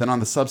issues than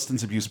on the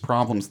substance abuse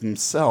problems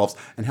themselves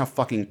and how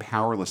fucking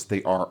powerless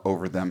they are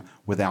over them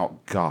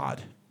without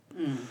God.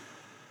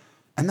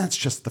 And that's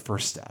just the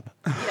first step.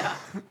 Yeah.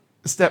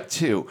 Step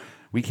 2.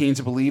 We came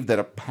to believe that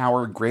a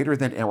power greater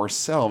than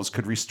ourselves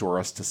could restore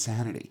us to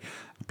sanity.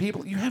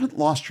 People, you haven't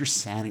lost your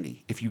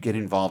sanity if you get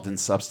involved in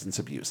substance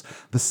abuse.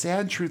 The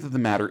sad truth of the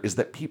matter is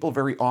that people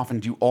very often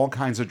do all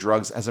kinds of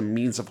drugs as a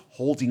means of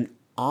holding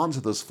on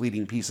to those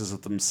fleeting pieces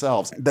of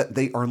themselves that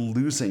they are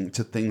losing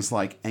to things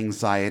like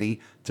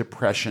anxiety,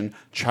 depression,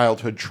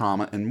 childhood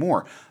trauma, and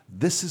more.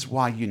 This is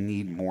why you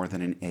need more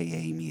than an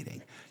AA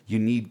meeting. You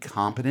need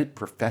competent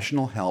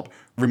professional help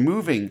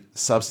removing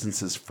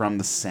substances from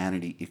the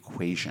sanity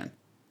equation.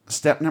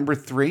 Step number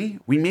 3,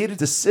 we made a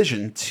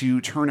decision to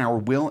turn our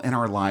will and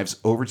our lives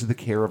over to the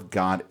care of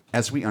God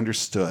as we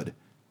understood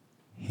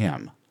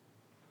Him.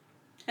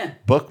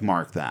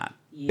 Bookmark that.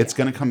 Yeah. It's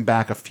going to come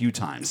back a few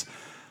times.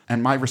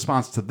 And my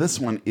response to this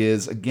one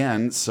is,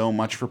 again, so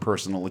much for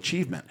personal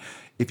achievement.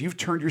 If you've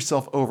turned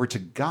yourself over to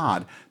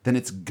God, then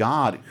it's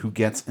God who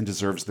gets and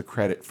deserves the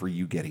credit for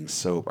you getting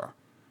sober.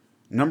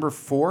 Number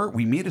 4,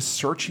 we made a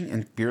searching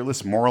and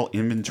fearless moral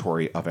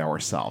inventory of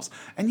ourselves.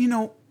 And you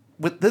know,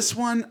 with this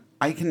one,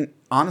 I can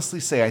honestly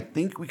say I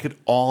think we could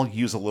all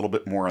use a little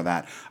bit more of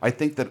that. I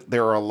think that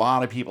there are a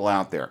lot of people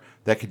out there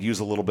that could use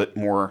a little bit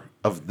more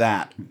of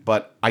that,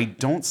 but I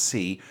don't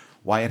see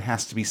why it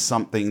has to be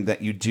something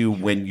that you do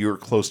when you're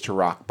close to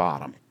rock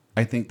bottom.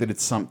 I think that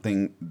it's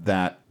something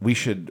that we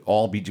should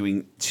all be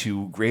doing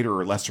to greater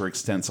or lesser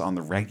extents on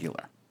the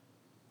regular.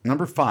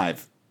 Number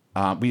 5,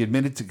 we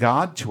admitted to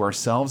God, to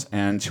ourselves,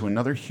 and to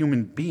another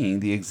human being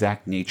the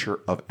exact nature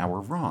of our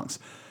wrongs.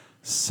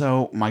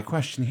 So my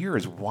question here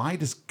is, why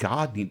does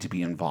God need to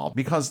be involved?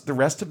 Because the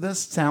rest of this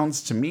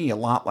sounds to me a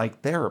lot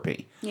like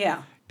therapy.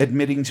 Yeah.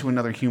 admitting to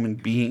another human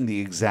being the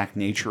exact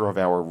nature of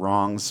our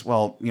wrongs,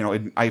 well,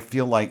 I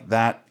feel like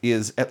that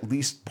is at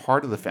least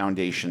part of the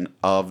foundation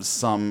of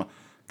some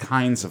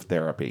kinds of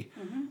therapy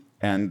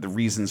and the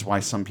reasons why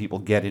some people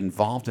get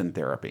involved in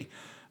therapy.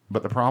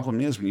 But the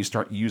problem is when you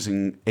start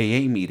using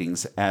AA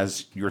meetings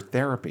as your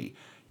therapy,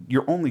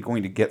 you're only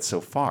going to get so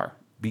far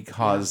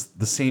because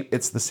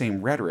it's the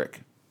same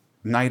rhetoric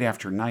night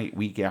after night,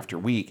 week after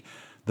week.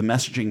 The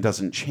messaging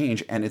doesn't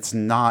change, and it's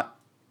not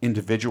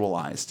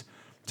individualized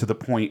to the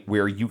point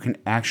where you can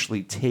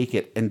actually take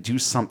it and do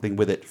something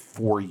with it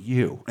for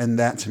you. And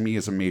that to me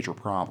is a major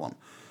problem.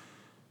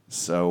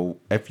 So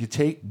if you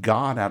take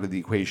God out of the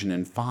equation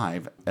in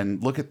 5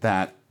 and look at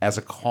that as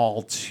a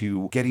call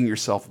to getting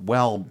yourself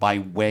well by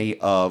way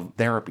of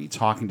therapy,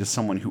 talking to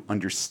someone who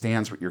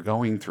understands what you're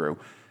going through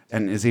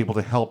and is able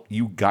to help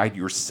you guide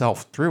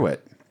yourself through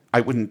it, I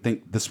wouldn't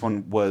think this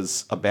one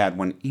was a bad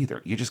one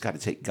either. You just got to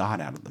take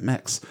God out of the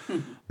mix.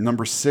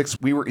 Number 6,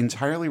 we were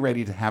entirely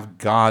ready to have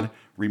God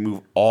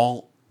remove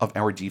all of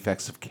our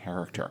defects of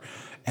character.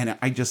 And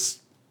I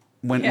just,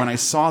 when I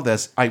saw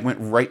this, I went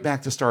right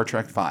back to Star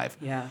Trek 5.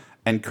 Yeah.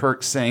 And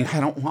Kirk saying, I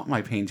don't want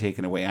my pain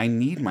taken away. I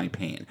need my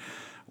pain.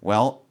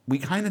 Well, we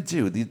kind of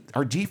do.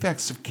 Our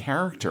defects of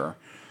character,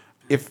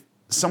 if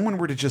someone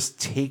were to just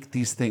take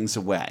these things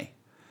away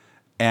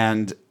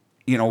and,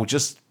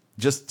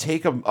 just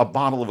take a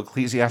bottle of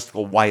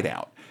ecclesiastical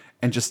whiteout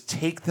and just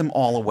take them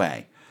all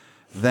away,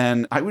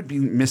 then I would be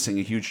missing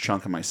a huge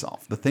chunk of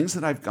myself. The things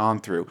that I've gone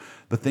through,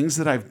 the things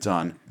that I've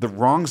done, the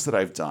wrongs that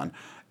I've done,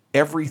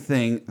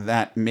 everything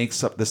that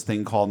makes up this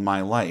thing called my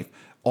life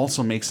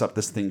also makes up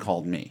this thing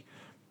called me.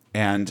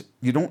 And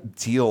you don't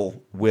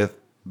deal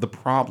with the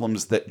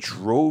problems that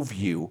drove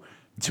you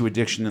to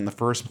addiction in the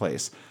first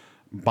place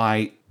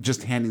by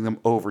just handing them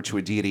over to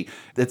a deity.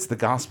 It's the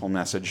gospel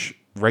message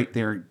right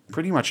there,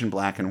 pretty much in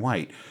black and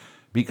white.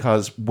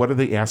 Because what are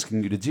they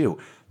asking you to do?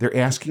 They're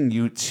asking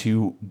you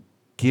to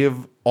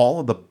give all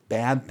of the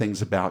bad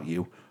things about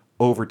you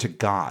over to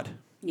God.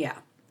 Yeah.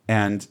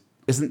 And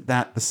isn't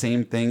that the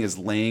same thing as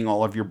laying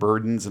all of your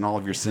burdens and all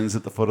of your sins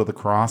at the foot of the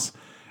cross?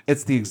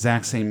 It's the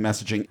exact same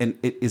messaging, and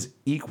it is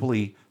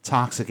equally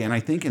toxic. And I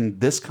think in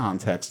this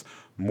context,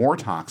 more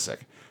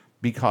toxic,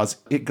 because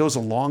it goes a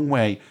long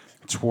way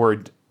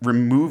toward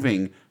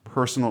removing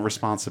personal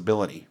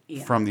responsibility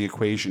from the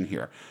equation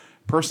here.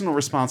 Personal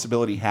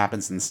responsibility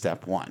happens in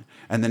step 1.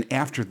 And then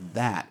after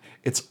that,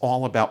 it's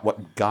all about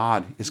what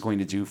God is going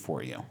to do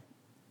for you.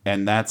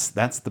 And that's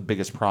the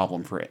biggest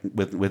problem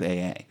with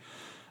AA.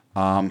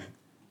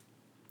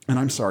 And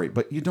I'm sorry,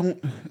 but you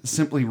don't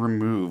simply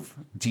remove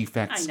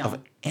defects of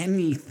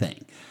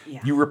anything.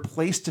 Yeah. You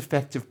replace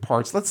defective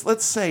parts.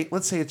 Let's say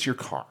it's your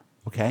car,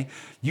 okay?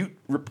 You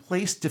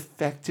replace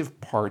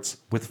defective parts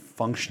with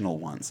functional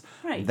ones.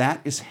 Right.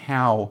 That is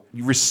how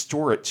you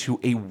restore it to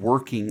a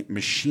working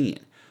machine.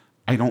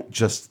 I don't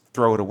just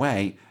throw it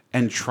away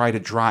and try to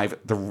drive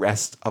the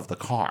rest of the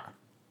car,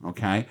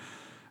 okay?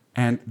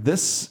 And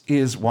this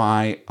is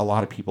why a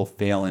lot of people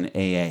fail in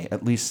AA,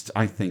 at least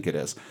I think it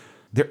is.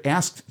 They're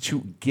asked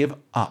to give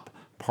up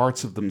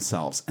parts of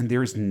themselves, and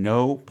there is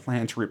no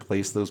plan to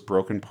replace those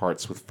broken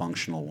parts with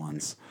functional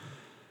ones.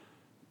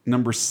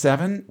 Number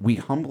 7, we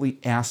humbly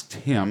asked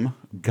him,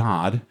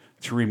 God,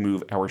 to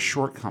remove our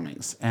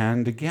shortcomings.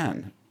 And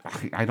again,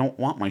 I don't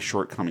want my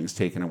shortcomings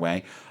taken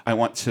away. I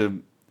want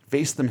to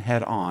face them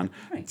head on,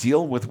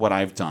 deal with what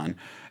I've done,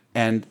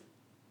 and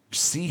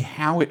see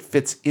how it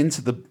fits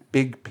into the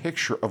big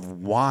picture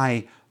of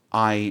why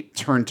I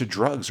turned to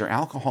drugs or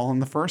alcohol in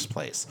the first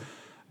place.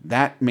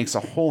 That makes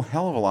a whole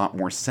hell of a lot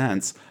more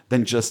sense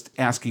than just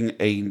asking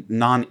a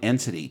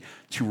non-entity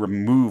to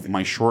remove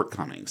my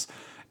shortcomings.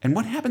 And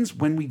what happens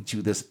when we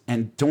do this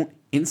and don't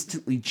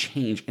instantly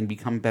change and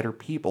become better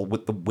people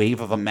with the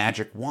wave of a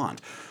magic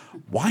wand?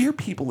 Why are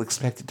people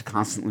expected to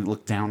constantly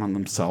look down on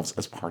themselves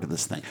as part of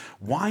this thing?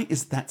 Why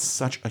is that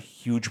such a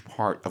huge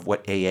part of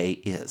what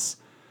AA is?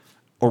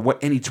 Or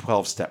what any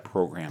 12-step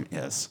program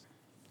is?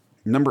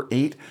 Number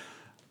 8,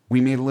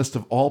 we made a list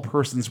of all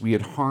persons we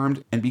had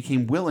harmed and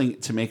became willing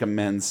to make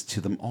amends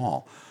to them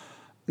all.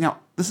 Now,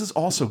 this is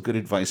also good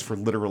advice for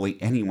literally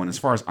anyone. As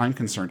far as I'm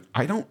concerned,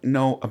 I don't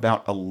know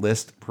about a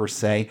list per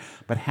se,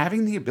 but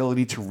having the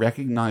ability to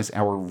recognize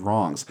our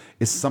wrongs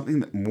is something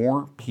that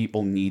more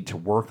people need to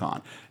work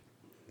on.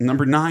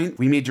 Number 9,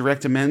 we made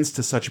direct amends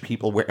to such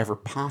people wherever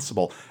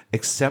possible,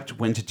 except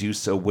when to do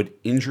so would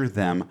injure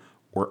them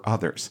or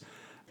others.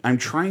 I'm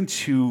trying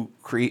to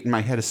create in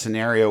my head a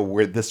scenario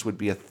where this would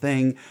be a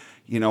thing.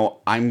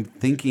 I'm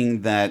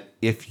thinking that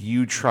if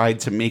you tried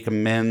to make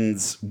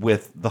amends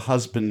with the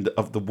husband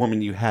of the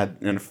woman you had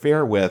an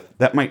affair with,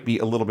 that might be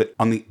a little bit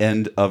on the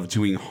end of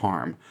doing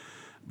harm.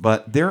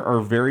 But there are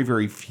very,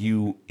 very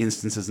few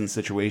instances and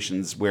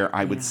situations where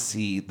I would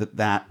see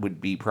that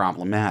would be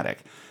problematic.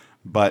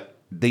 But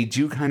they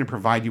do kind of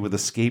provide you with a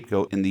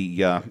scapegoat in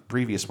the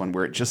previous one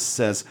where it just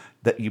says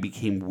that you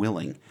became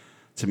willing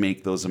to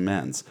make those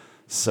amends.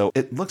 So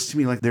it looks to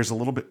me like there's a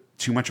little bit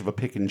too much of a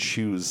pick and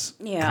choose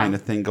kind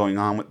of thing going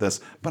on with this.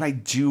 But I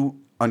do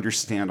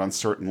understand on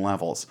certain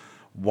levels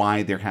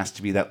why there has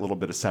to be that little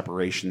bit of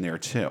separation there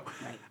too.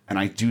 Right. And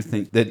I do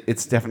think that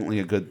it's definitely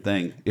a good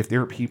thing. If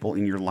there are people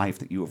in your life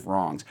that you have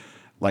wronged,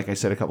 like I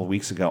said a couple of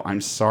weeks ago,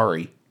 I'm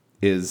sorry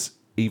is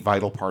a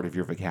vital part of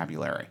your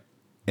vocabulary.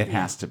 It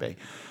has to be.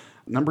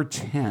 Number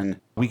 10,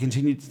 we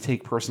continue to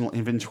take personal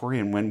inventory,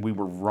 and when we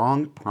were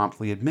wrong,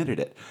 promptly admitted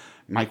it.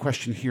 My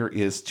question here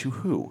is to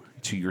who?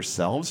 To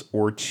yourselves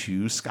or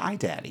to Sky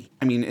Daddy?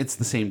 I mean, it's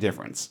the same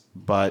difference,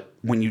 but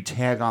when you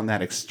tag on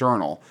that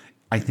external,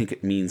 I think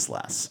it means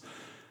less.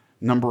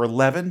 Number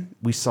 11,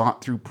 we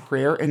sought through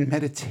prayer and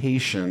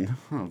meditation,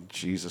 oh,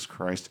 Jesus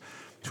Christ,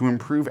 to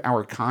improve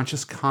our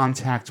conscious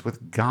contact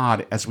with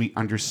God as we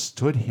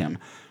understood Him,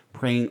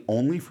 praying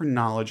only for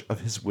knowledge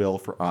of His will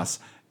for us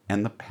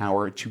and the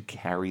power to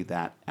carry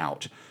that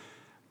out.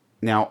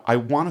 Now, I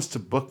want us to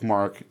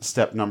bookmark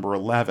step number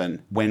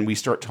 11 when we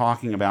start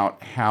talking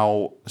about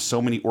how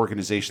so many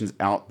organizations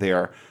out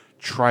there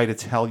try to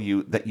tell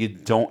you that you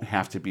don't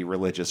have to be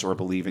religious or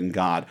believe in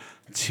God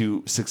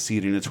to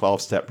succeed in a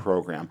 12-step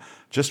program.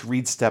 Just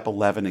read step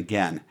 11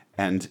 again,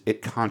 and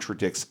it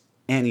contradicts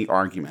any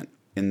argument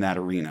in that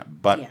arena.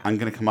 But I'm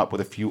going to come up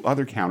with a few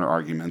other counter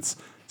arguments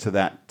to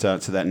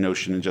that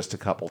notion in just a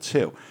couple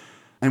too.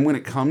 And when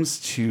it comes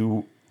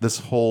to this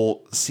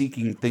whole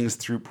seeking things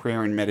through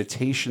prayer and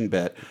meditation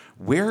bit,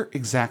 where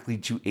exactly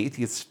do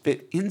atheists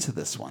fit into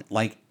this one?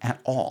 Like, at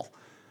all?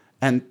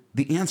 And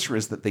the answer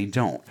is that they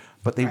don't,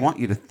 but they want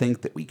you to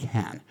think that we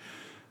can.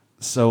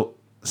 So,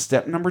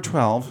 step number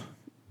 12,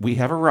 we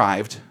have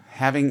arrived,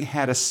 having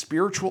had a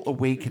spiritual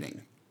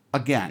awakening.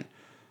 Again,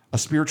 a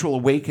spiritual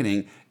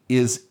awakening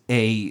is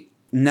a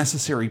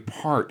necessary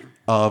part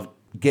of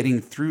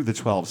getting through the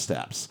 12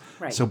 steps.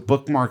 Right. So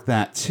bookmark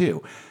that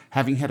too.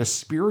 Having had a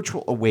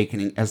spiritual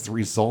awakening as the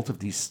result of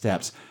these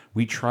steps,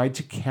 we tried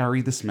to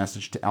carry this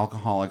message to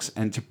alcoholics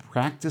and to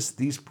practice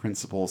these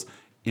principles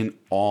in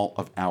all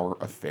of our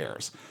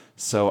affairs.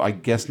 So I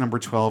guess number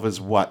 12 is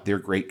what? Their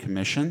Great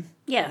Commission?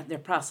 Yeah, they're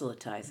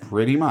proselytizing.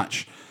 Pretty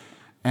much.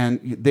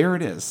 And there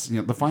it is.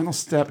 The final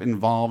step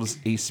involves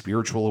a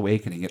spiritual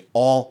awakening. It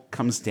all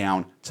comes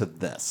down to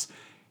this.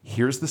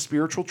 Here's the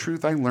spiritual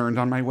truth I learned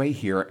on my way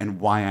here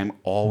and why I'm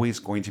always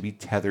going to be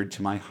tethered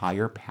to my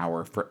higher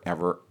power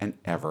forever and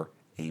ever.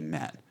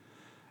 Amen.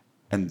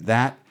 And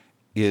that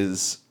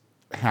is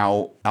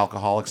how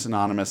Alcoholics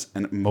Anonymous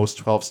and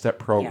most 12-step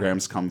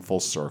programs come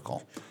full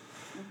circle.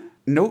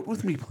 Mm-hmm. Note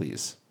with me,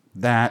 please,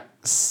 that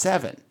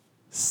seven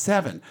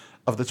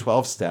of the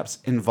 12 steps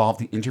involve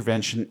the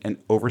intervention and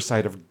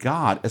oversight of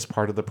God as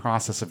part of the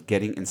process of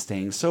getting and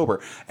staying sober.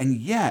 And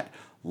yet,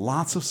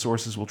 lots of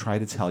sources will try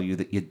to tell you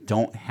that you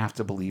don't have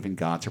to believe in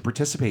God to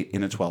participate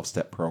in a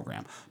 12-step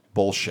program.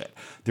 Bullshit.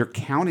 They're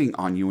counting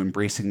on you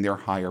embracing their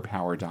higher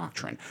power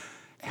doctrine.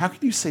 How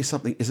can you say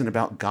something isn't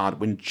about God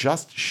when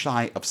just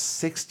shy of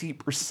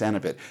 60%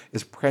 of it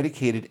is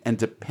predicated and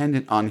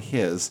dependent on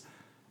His,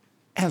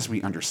 as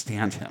we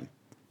understand Him,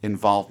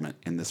 involvement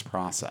in this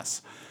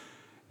process?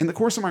 In the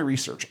course of my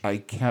research, I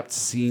kept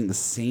seeing the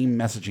same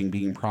messaging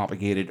being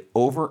propagated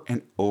over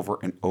and over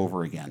and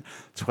over again.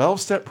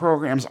 12-step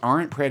programs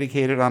aren't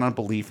predicated on a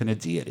belief in a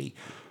deity.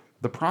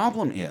 The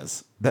problem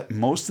is that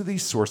most of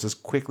these sources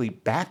quickly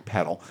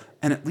backpedal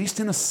and, at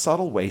least in a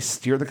subtle way,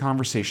 steer the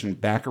conversation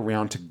back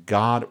around to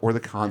God or the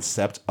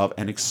concept of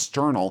an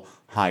external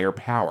higher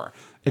power.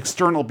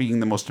 External being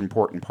the most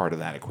important part of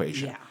that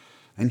equation. Yeah.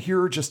 And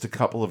here are just a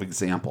couple of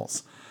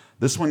examples.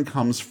 This one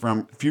comes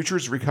from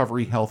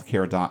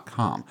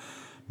futuresrecoveryhealthcare.com.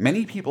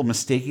 Many people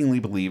mistakenly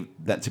believe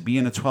that to be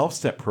in a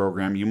 12-step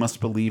program, you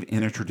must believe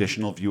in a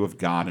traditional view of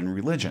God and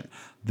religion.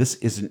 This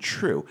isn't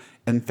true.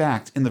 In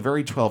fact, in the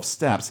very 12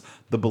 steps,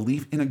 the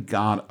belief in a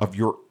God of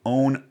your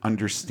own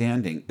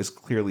understanding is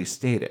clearly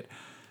stated.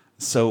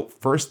 So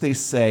first they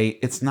say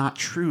it's not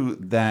true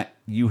that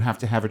you have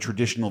to have a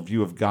traditional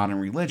view of God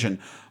and religion,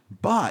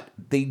 but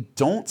they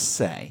don't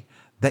say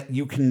that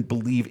you can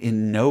believe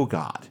in no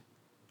God.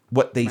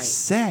 What they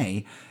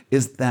say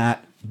is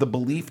that the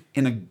belief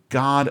in a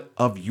God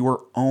of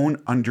your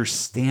own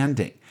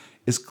understanding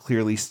is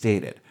clearly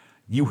stated.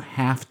 You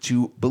have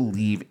to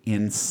believe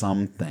in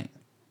something.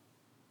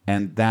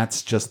 And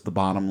that's just the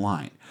bottom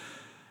line.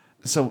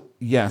 So,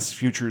 yes,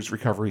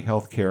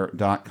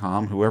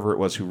 futuresrecoveryhealthcare.com, whoever it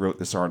was who wrote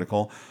this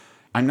article,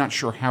 I'm not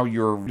sure how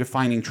you're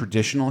defining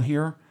traditional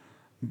here,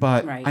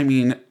 but I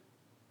mean,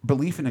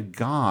 belief in a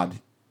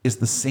God is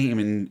the same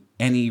in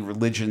any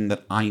religion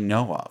that I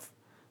know of.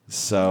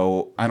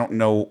 So I don't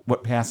know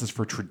what passes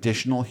for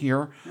traditional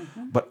here,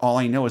 but all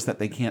I know is that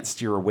they can't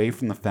steer away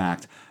from the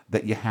fact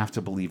that you have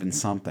to believe in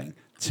something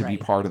to be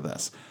part of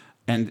this.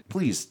 And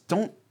please,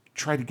 don't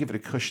try to give it a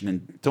cushion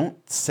and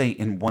don't say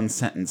in one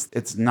sentence,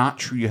 it's not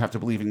true you have to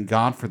believe in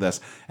God for this.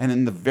 And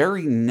in the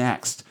very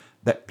next,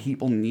 that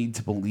people need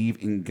to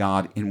believe in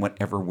God in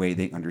whatever way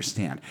they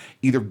understand.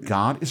 Either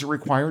God is a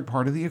required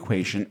part of the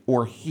equation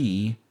or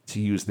He,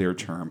 to use their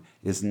term,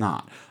 is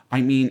not.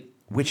 I mean,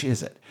 which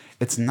is it?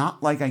 It's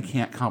not like I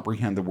can't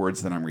comprehend the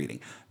words that I'm reading.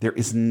 There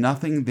is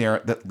nothing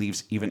there that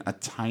leaves even a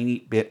tiny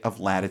bit of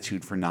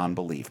latitude for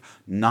non-belief.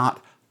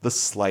 Not the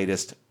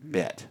slightest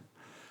bit.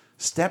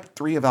 Step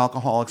 3 of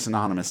Alcoholics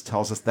Anonymous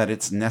tells us that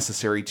it's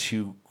necessary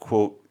to,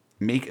 quote,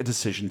 make a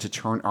decision to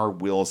turn our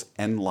wills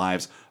and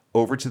lives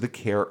over to the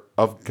care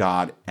of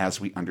God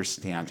as we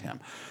understand Him.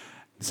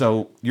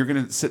 So you're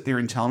going to sit there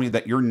and tell me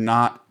that you're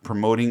not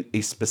promoting a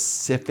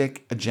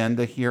specific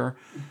agenda here?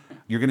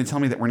 You're going to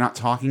tell me that we're not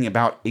talking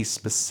about a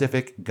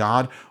specific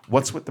God?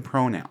 What's with the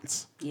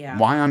pronouns? Yeah.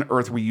 Why on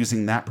earth are we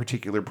using that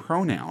particular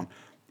pronoun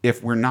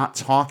if we're not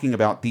talking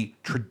about the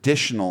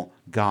traditional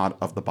God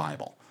of the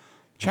Bible?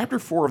 Chapter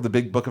 4 of the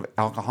Big Book of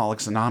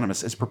Alcoholics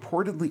Anonymous is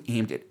purportedly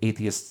aimed at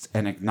atheists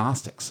and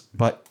agnostics,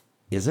 but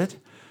is it?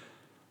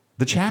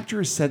 The chapter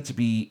is said to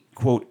be,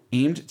 quote,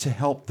 aimed to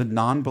help the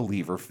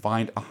non-believer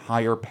find a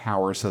higher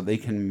power so they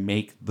can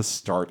make the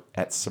start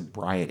at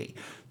sobriety.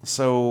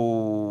 So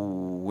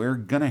we're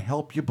going to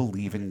help you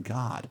believe in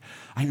God.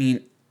 I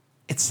mean,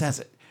 it says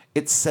it.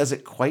 It says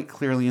it quite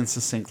clearly and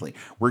succinctly.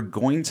 We're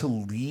going to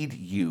lead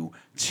you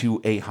to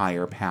a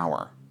higher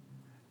power.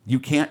 You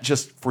can't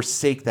just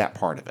forsake that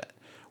part of it.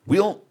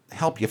 We'll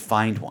help you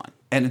find one.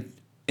 And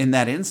in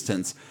that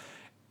instance,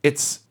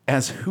 it's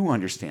as who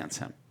understands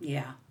Him.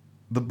 Yeah.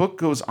 The book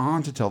goes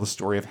on to tell the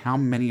story of how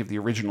many of the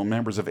original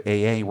members of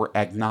AA were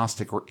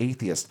agnostic or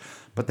atheist,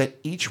 but that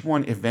each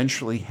one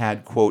eventually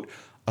had, quote,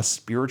 a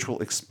spiritual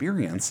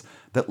experience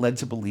that led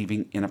to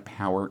believing in a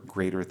power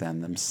greater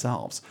than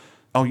themselves.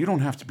 Oh, you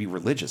don't have to be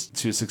religious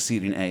to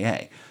succeed in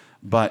AA,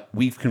 but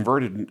we've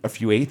converted a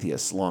few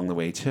atheists along the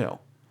way too.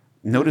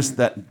 Notice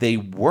that they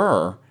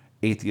were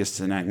atheists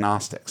and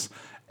agnostics,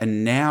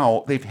 and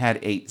now they've had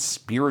a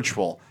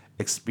spiritual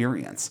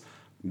experience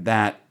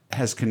that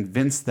has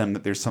convinced them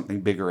that there's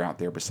something bigger out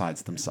there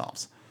besides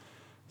themselves.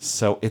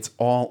 So it's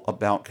all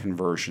about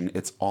conversion.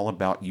 It's all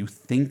about you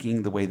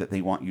thinking the way that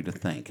they want you to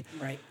think.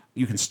 Right.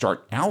 You can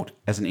start out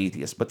as an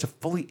atheist, but to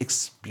fully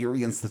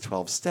experience the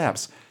 12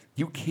 steps,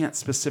 you can't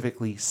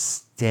specifically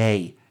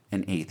stay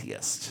an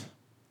atheist.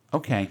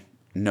 Okay,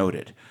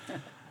 noted.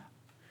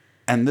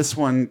 And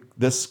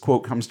this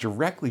quote comes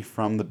directly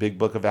from the Big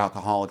Book of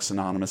Alcoholics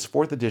Anonymous,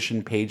 4th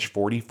edition, page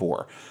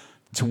 44.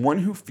 To one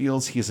who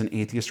feels he is an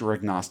atheist or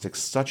agnostic,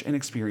 such an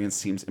experience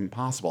seems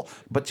impossible.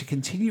 But to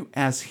continue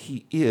as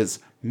he is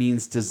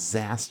means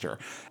disaster,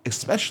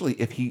 especially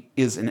if he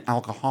is an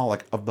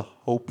alcoholic of the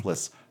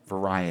hopeless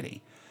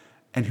variety.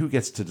 And who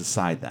gets to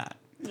decide that?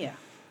 Yeah.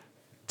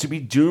 To be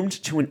doomed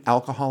to an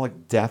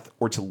alcoholic death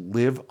or to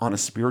live on a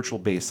spiritual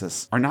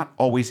basis are not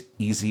always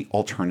easy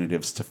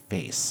alternatives to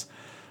face.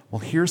 Well,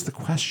 here's the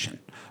question.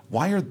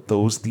 Why are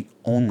those the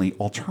only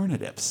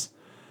alternatives?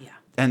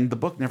 And the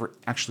book never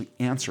actually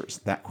answers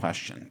that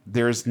question.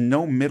 There's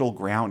no middle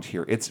ground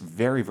here. It's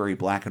very, very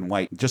black and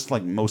white, just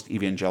like most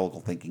evangelical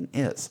thinking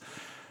is.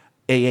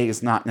 AA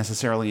is not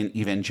necessarily an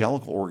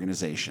evangelical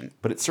organization,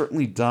 but it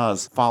certainly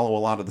does follow a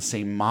lot of the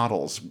same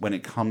models when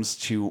it comes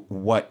to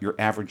what your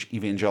average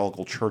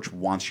evangelical church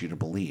wants you to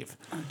believe.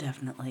 Oh,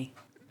 definitely.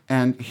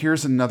 And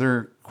here's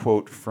another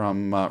quote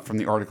from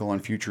the article on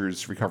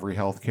Futures Recovery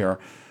Healthcare.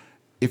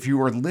 If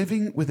you are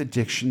living with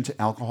addiction to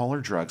alcohol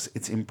or drugs,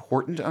 it's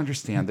important to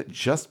understand that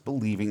just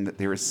believing that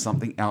there is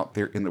something out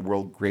there in the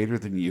world greater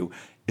than you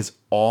is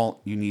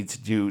all you need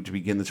to do to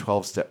begin the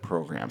 12-step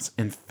programs.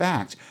 In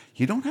fact,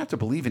 you don't have to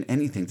believe in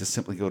anything to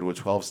simply go to a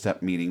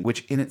 12-step meeting,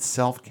 which in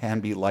itself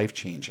can be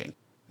life-changing.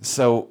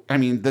 So, I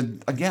mean, double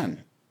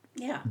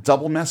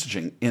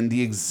messaging in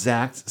the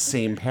exact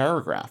same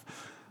paragraph.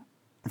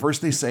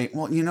 First they say,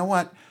 well, you know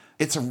what?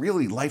 It's a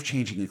really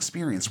life-changing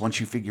experience once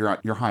you figure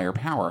out your higher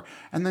power.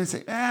 And they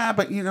say,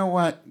 but you know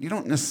what? You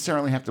don't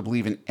necessarily have to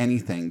believe in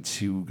anything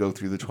to go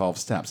through the 12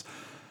 steps.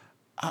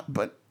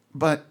 But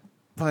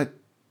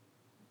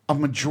a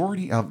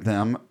majority of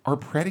them are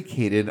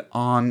predicated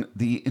on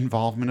the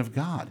involvement of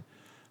God.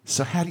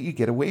 So how do you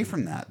get away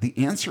from that? The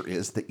answer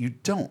is that you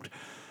don't.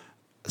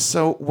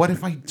 So what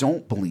if I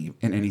don't believe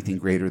in anything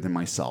greater than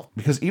myself?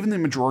 Because even the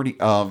majority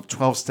of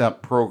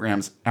 12-step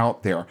programs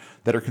out there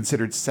that are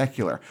considered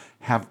secular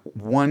have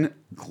one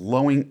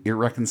glowing,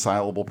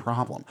 irreconcilable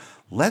problem.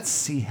 Let's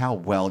see how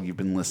well you've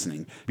been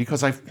listening,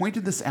 because I've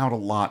pointed this out a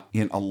lot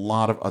in a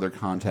lot of other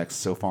contexts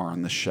so far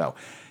on this show.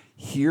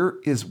 Here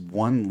is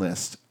one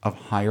list of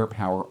higher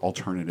power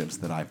alternatives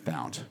that I've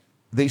found.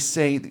 They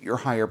say that your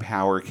higher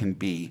power can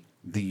be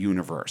the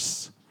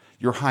universe.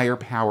 Your higher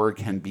power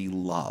can be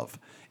love.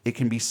 It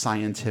can be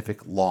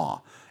scientific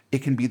law.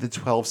 It can be the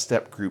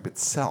 12-step group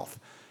itself.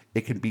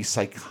 It can be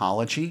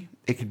psychology.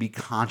 It can be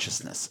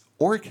consciousness.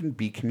 Or it can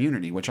be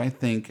community, which I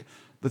think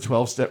the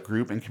 12-step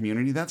group and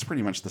community, that's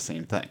pretty much the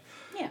same thing.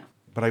 Yeah.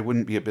 But I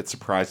wouldn't be a bit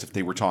surprised if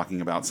they were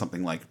talking about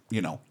something like,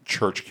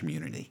 church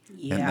community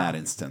in that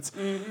instance.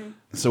 Mm-hmm.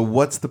 So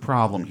what's the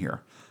problem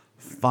here?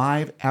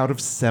 5 out of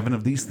 7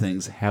 of these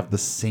things have the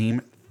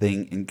same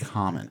thing in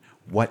common.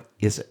 What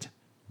is it?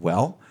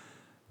 Well,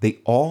 they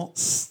all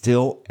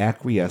still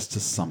acquiesce to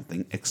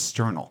something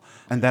external.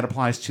 And that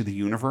applies to the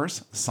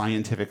universe,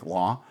 scientific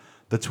law,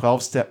 the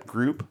 12-step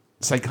group,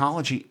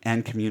 psychology,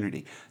 and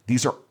community.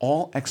 These are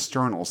all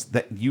externals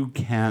that you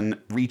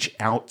can reach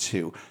out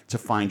to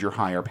find your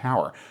higher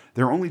power.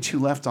 There are only 2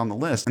 left on the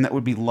list, and that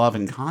would be love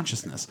and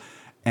consciousness.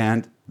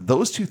 And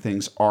those two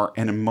things are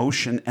an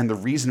emotion and the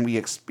reason we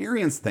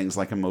experience things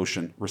like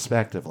emotion,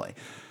 respectively.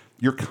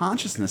 Your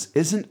consciousness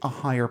isn't a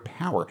higher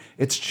power.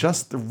 It's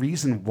just the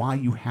reason why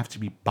you have to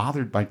be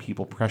bothered by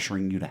people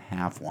pressuring you to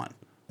have one.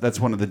 That's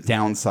one of the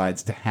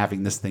downsides to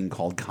having this thing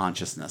called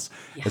consciousness,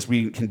 is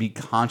we can be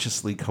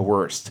consciously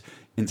coerced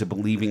into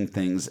believing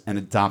things and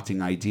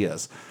adopting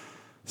ideas.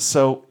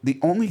 So the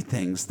only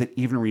things that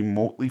even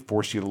remotely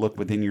force you to look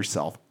within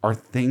yourself are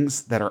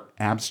things that are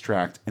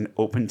abstract and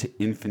open to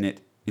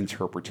infinite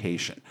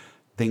interpretation.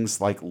 Things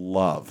like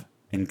love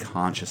and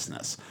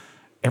consciousness.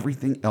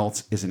 Everything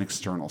else is an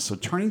external. So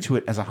turning to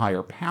it as a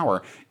higher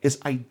power is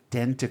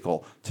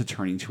identical to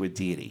turning to a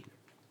deity.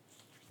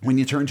 When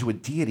you turn to a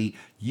deity,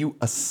 you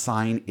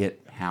assign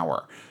it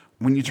power.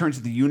 When you turn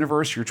to the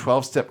universe, your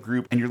 12-step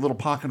group, and your little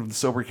pocket of the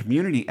sober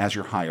community as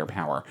your higher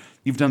power,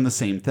 you've done the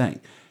same thing.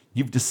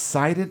 You've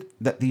decided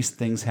that these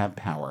things have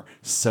power,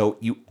 so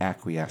you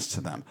acquiesce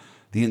to them.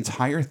 The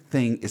entire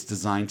thing is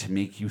designed to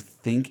make you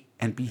think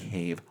and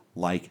behave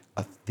like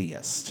a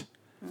theist.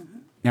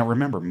 Now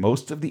remember,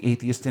 most of the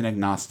atheist and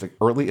agnostic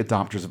early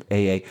adopters of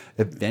AA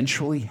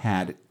eventually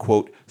had,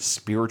 quote,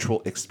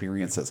 spiritual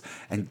experiences.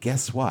 And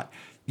guess what?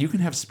 You can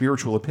have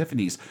spiritual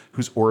epiphanies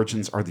whose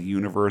origins are the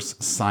universe,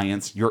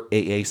 science, your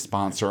AA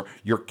sponsor,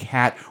 your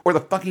cat, or the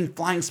fucking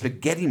flying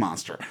spaghetti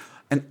monster.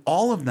 And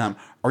all of them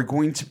are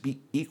going to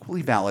be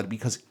equally valid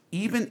because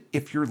even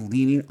if you're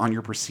leaning on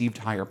your perceived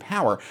higher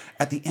power,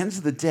 at the end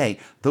of the day,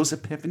 those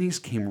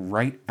epiphanies came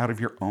right out of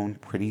your own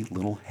pretty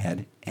little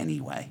head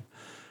anyway.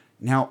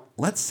 Now,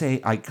 let's say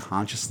I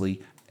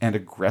consciously and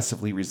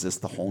aggressively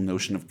resist the whole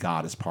notion of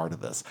God as part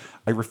of this.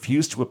 I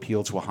refuse to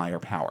appeal to a higher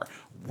power.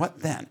 What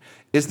then?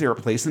 Is there a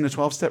place in a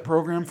 12-step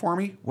program for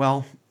me?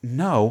 Well,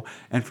 no,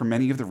 and for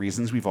many of the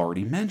reasons we've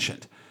already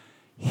mentioned.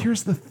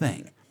 Here's the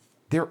thing.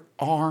 There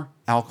are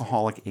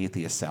alcoholic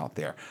atheists out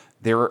there.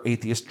 There are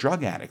atheist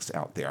drug addicts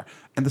out there.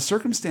 And the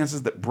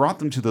circumstances that brought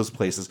them to those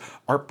places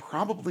are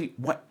probably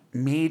what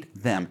made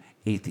them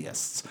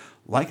atheists.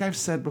 Like I've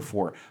said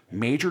before,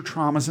 major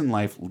traumas in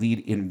life lead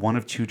in one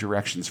of two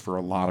directions for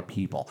a lot of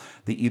people.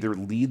 They either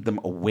lead them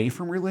away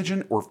from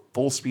religion or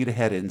full speed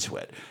ahead into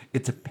it.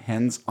 It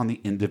depends on the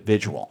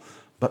individual.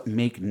 But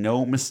make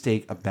no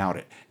mistake about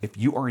it. If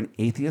you are an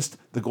atheist,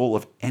 the goal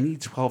of any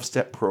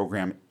 12-step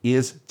program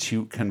is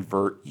to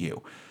convert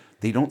you.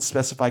 They don't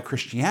specify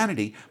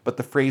Christianity, but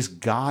the phrase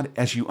God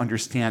as you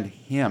understand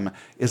him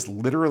is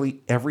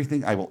literally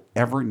everything I will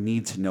ever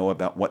need to know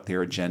about what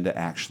their agenda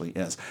actually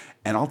is.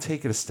 And I'll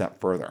take it a step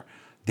further.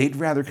 They'd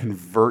rather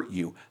convert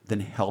you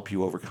than help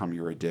you overcome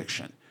your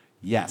addiction.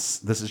 Yes,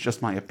 this is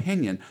just my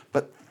opinion,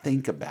 but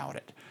think about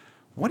it.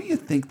 What do you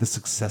think the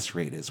success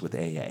rate is with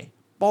AA?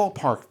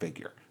 Ballpark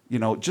figure.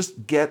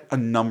 Just get a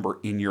number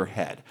in your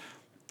head.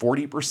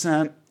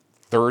 40%,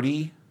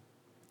 30,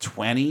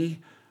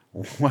 20?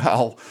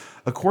 Well,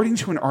 according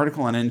to an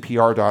article on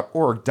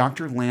NPR.org,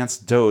 Dr. Lance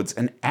Dodds,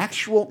 an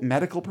actual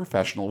medical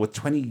professional with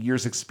 20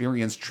 years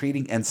experience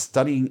treating and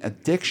studying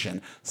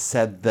addiction,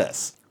 said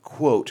this,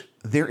 quote,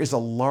 "There is a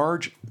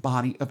large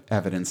body of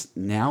evidence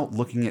now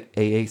looking at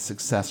AA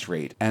success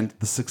rate, and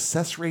the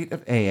success rate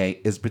of AA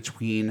is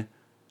between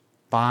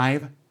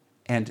 5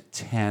 and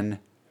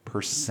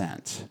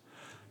 10%.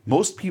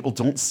 Most people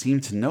don't seem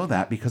to know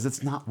that because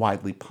it's not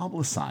widely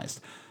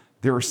publicized.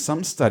 There are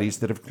some studies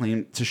that have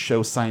claimed to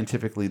show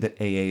scientifically that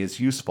AA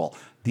is useful.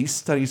 These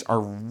studies are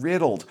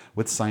riddled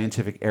with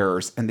scientific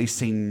errors, and they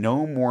say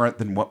no more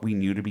than what we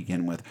knew to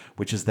begin with,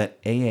 which is that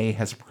AA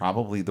has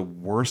probably the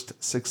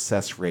worst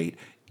success rate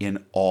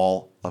in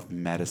all of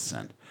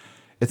medicine."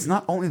 It's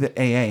not only that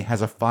AA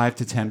has a 5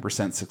 to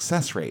 10%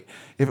 success rate.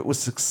 If it was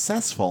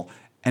successful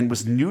and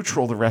was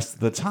neutral the rest of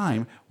the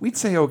time, we'd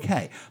say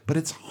okay. But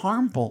it's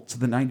harmful to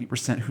the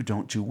 90% who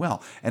don't do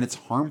well. And it's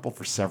harmful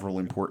for several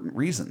important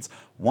reasons.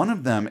 One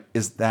of them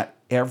is that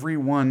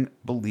everyone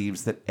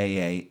believes that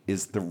AA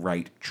is the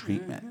right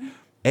treatment.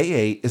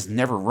 AA is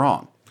never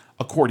wrong,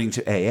 according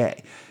to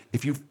AA.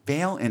 If you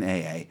fail in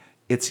AA,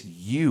 it's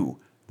you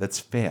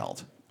that's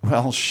failed.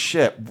 Well,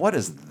 shit, what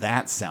does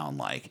that sound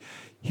like?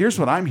 Here's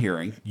what I'm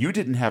hearing. You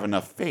didn't have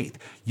enough faith.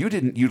 You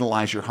didn't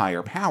utilize your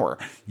higher power.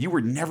 You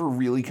were never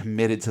really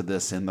committed to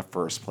this in the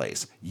first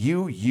place.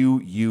 You.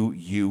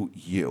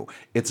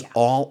 It's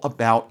all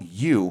about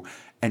you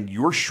and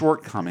your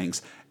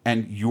shortcomings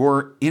and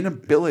your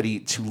inability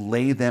to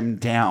lay them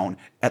down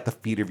at the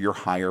feet of your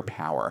higher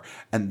power.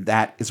 And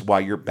that is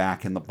why you're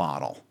back in the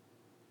bottle.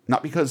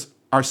 Not because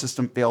our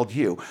system failed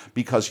you,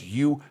 because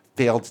you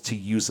failed to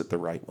use it the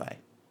right way.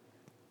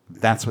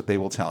 That's what they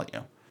will tell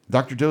you.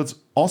 Dr. Dodds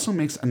also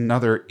makes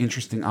another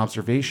interesting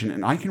observation,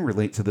 and I can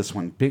relate to this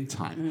one big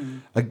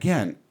time.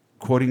 Again,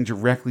 quoting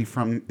directly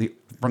from the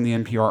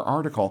NPR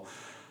article,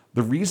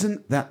 the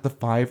reason that the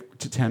 5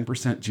 to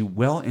 10% do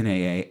well in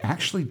AA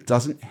actually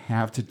doesn't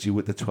have to do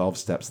with the 12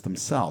 steps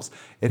themselves.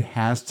 It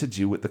has to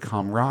do with the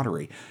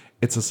camaraderie.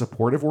 It's a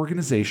supportive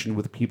organization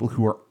with people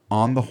who are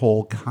on the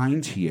whole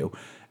kind to you,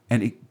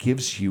 and it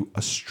gives you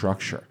a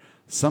structure.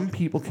 Some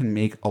people can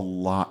make a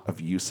lot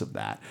of use of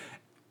that.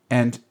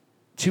 And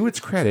To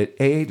its credit,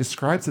 AA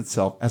describes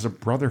itself as a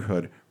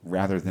brotherhood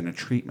rather than a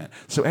treatment.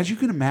 So, as you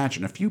can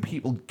imagine, a few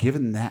people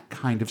given that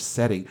kind of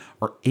setting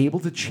are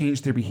able to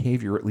change their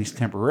behavior, at least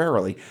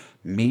temporarily,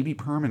 maybe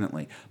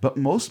permanently. But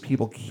most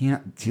people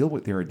can't deal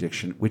with their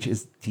addiction, which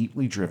is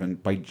deeply driven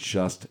by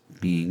just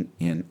being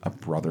in a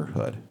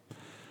brotherhood.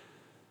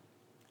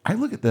 I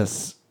look at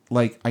this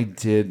like I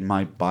did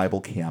my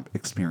Bible camp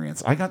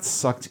experience. I got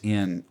sucked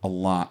in a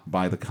lot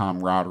by the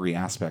camaraderie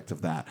aspect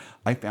of that.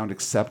 I found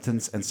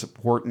acceptance and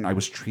support, and I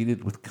was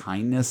treated with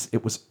kindness.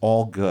 It was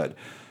all good.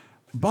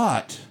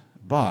 But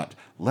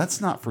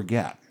let's not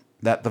forget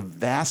that the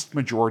vast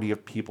majority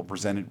of people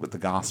presented with the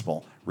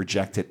gospel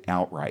reject it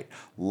outright.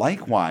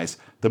 Likewise,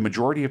 the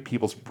majority of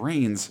people's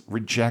brains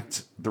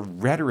reject the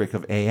rhetoric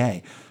of AA.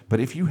 But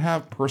if you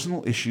have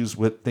personal issues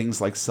with things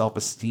like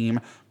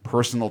self-esteem,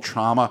 personal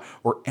trauma,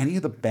 or any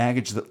of the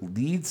baggage that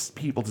leads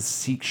people to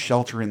seek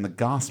shelter in the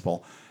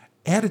gospel,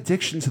 add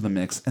addiction to the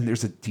mix, and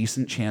there's a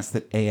decent chance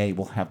that AA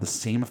will have the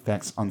same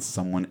effects on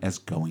someone as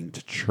going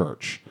to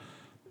church.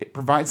 It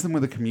provides them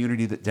with a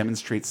community that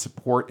demonstrates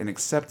support and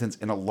acceptance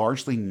in a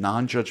largely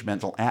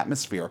non-judgmental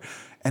atmosphere,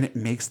 and it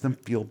makes them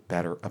feel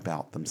better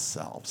about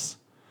themselves.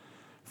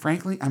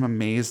 Frankly, I'm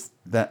amazed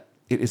that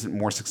it isn't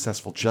more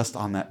successful just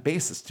on that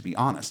basis, to be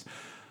honest.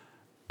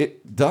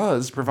 It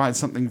does provide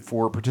something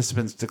for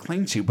participants to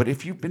cling to, but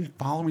if you've been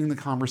following the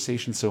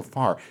conversation so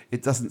far,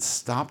 it doesn't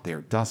stop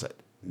there, does it?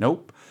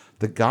 Nope.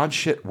 The God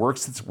shit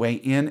works its way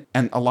in,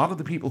 and a lot of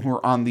the people who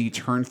are on the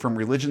turn from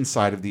religion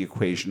side of the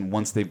equation,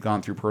 once they've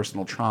gone through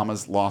personal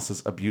traumas,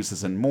 losses,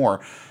 abuses, and more,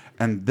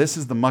 and this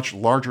is the much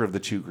larger of the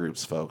two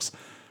groups, folks,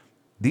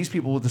 these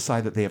people will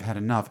decide that they have had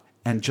enough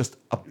and just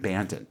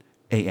abandon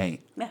AA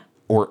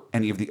or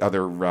any of the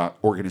other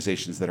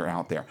organizations that are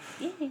out there.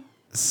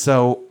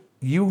 So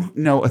you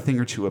know a thing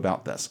or two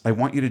about this. I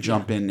want you to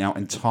jump in now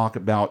and talk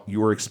about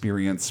your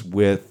experience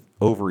with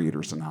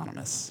Overeaters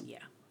Anonymous.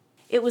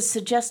 It was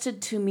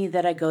suggested to me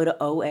that I go to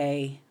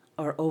OA,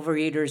 or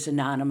Overeaters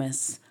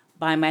Anonymous,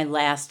 by my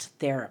last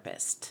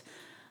therapist.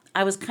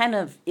 I was kind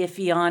of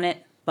iffy on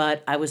it,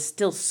 but I was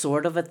still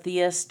sort of a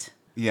theist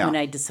when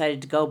I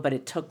decided to go, but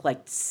it took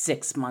like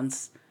 6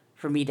 months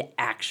for me to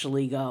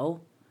actually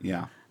go.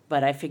 Yeah.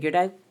 But I figured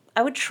I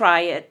would try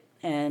it,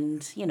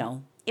 and,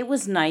 it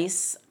was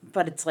nice,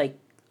 but it's like,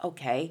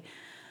 okay.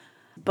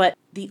 But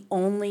the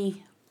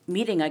only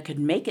meeting I could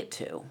make it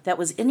to that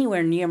was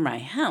anywhere near my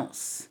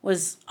house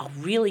was a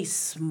really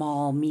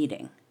small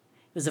meeting.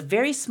 It was a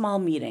very small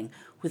meeting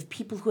with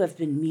people who have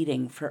been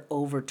meeting for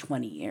over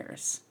 20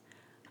 years.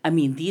 I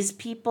mean, these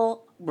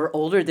people were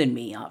older than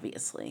me,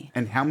 obviously.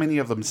 And how many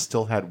of them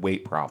still had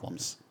weight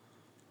problems?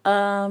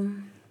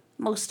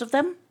 Most of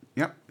them.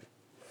 Yep.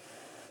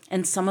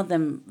 And some of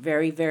them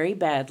very, very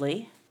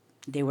badly.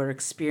 They were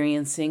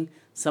experiencing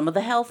some of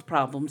the health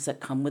problems that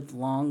come with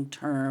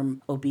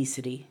long-term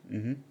obesity.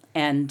 Mm-hmm.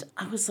 And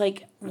I was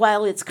like,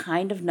 while it's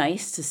kind of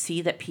nice to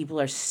see that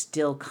people are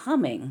still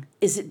coming,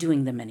 is it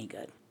doing them any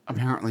good?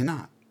 Apparently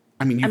not.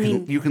 I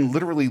mean, you can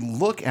literally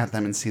look at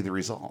them and see the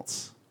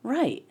results.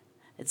 Right.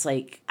 It's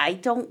like, I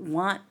don't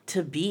want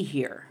to be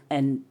here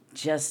and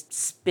just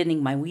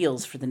spinning my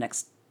wheels for the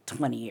next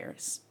 20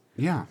 years.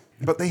 Yeah,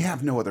 but they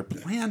have no other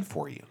plan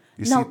for you.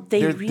 There's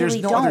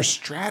no other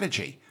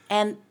strategy.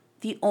 And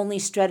the only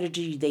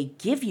strategy they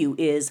give you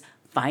is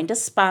find a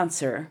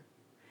sponsor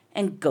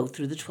and go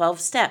through the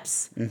 12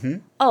 steps. Mm-hmm.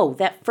 Oh,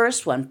 that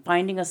first one,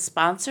 finding a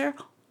sponsor,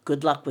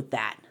 good luck with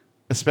that.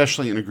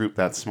 Especially in a group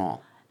that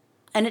small.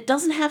 And it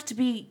doesn't have to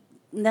be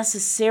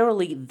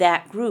necessarily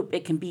that group.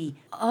 It can be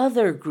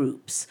other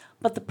groups.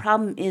 But the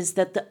problem is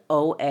that the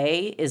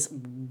OA is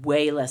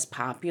way less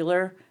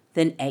popular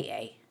than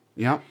AA.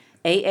 Yeah.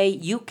 AA,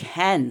 you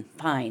can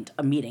find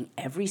a meeting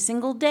every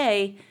single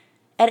day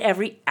at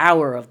every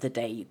hour of the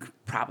day,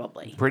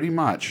 probably. Pretty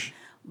much.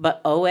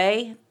 But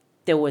OA,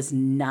 there was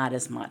not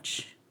as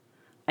much.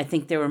 I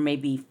think there were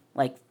maybe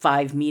like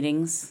 5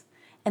 meetings,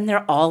 and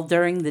they're all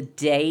during the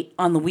day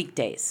on the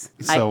weekdays.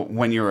 So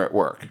when you're at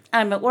work?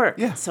 I'm at work.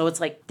 Yeah. So it's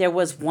like there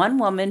was one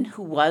woman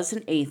who was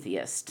an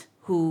atheist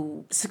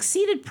who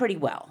succeeded pretty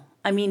well.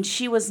 I mean,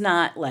 she was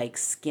not like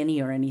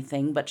skinny or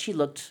anything, but she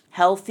looked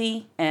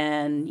healthy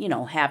and,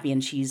 happy,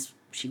 and she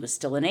was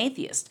still an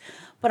atheist.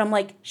 But I'm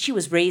like, she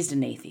was raised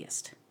an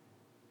atheist.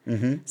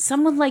 Mm-hmm.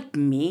 Someone like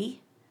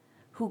me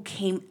who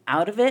came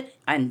out of it,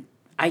 and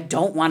I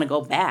don't want to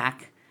go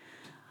back,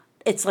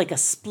 it's like a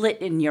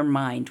split in your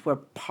mind where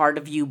part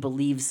of you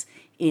believes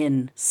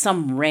in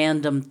some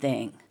random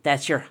thing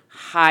that's your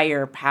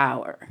higher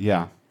power.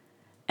 Yeah.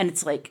 And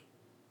it's like,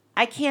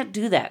 I can't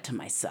do that to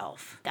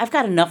myself. I've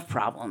got enough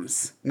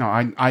problems. No,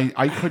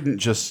 I couldn't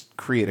just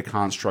create a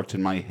construct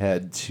in my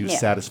head to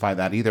satisfy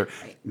that either.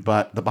 Right.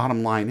 But the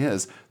bottom line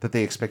is that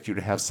they expect you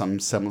to have some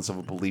semblance of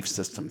a belief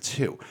system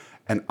too.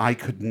 And I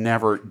could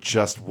never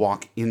just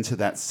walk into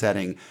that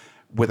setting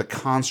with a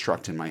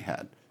construct in my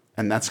head.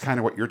 And that's kind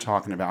of what you're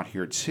talking about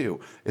here too,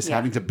 is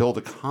having to build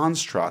a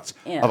construct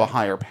of a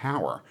higher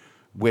power,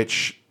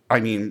 which,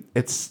 I mean,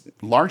 it's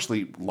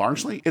largely,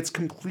 it's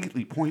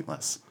completely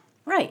pointless.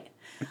 Right.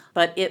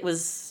 But it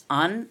was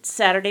on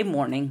Saturday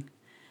morning,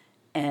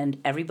 and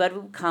everybody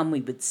would come.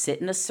 We would sit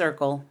in a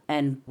circle,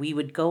 and we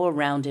would go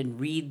around and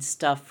read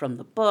stuff from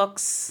the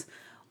books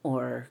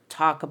or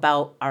talk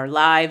about our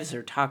lives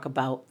or talk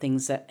about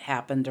things that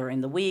happened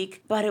during the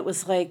week. But it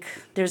was like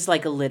there's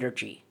like a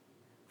liturgy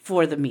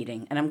for the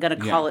meeting, and I'm going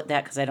to call Yeah. it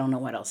that because I don't know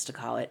what else to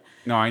call it.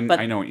 No, I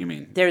But know what you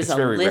mean. There's It's a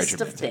very list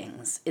of regimented.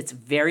 things. It's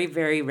very,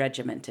 very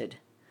regimented.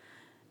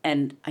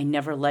 And I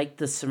never liked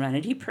the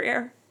serenity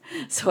prayer.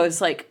 So I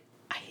was like,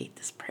 I hate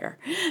this prayer.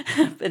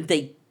 But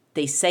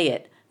they say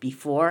it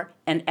before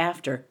and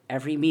after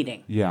every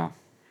meeting. Yeah.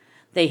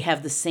 They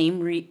have the same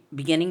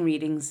beginning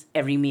readings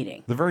every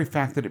meeting. The very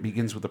fact that it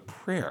begins with a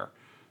prayer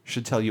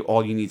should tell you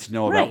all you need to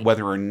know about Right.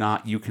 whether or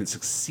not you can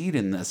succeed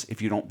in this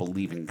if you don't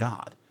believe in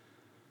God.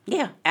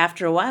 Yeah.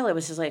 After a while, I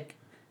was just like,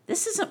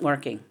 this isn't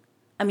working.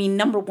 I mean,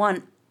 number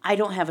one, I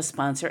don't have a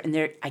sponsor, and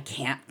I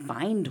can't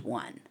find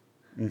one.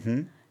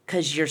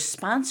 Because your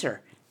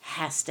sponsor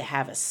has to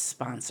have a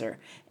sponsor.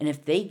 And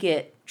if they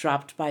get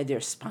dropped by their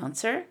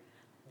sponsor,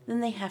 then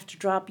they have to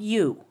drop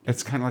you.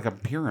 It's kind of like a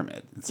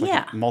pyramid. It's like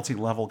Yeah. a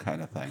multi-level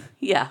kind of thing.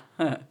 Yeah.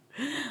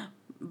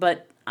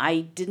 But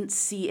I didn't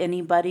see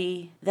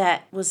anybody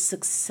that was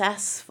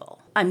successful.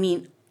 I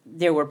mean,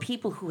 there were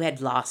people who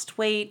had lost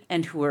weight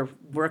and who were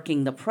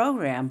working the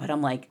program, but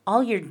I'm like,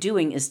 all you're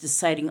doing is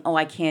deciding, oh,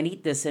 I can't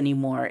eat this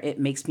anymore. It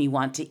makes me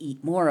want to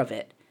eat more of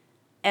it.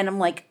 And I'm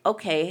like,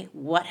 okay,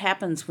 what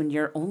happens when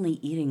you're only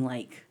eating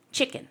like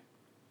chicken?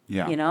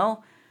 Yeah. You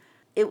know,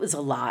 it was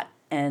a lot.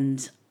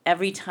 And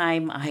every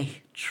time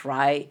I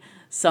try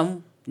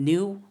some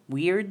new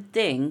weird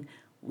thing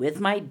with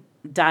my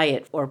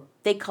diet, or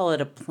they call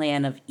it a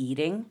plan of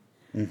eating,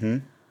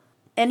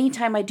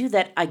 anytime I do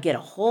that, I get a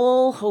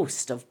whole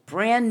host of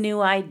brand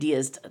new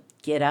ideas to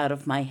get out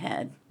of my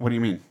head. What do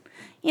you mean?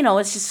 You know,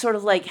 it's just sort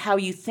of like how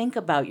you think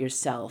about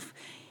yourself.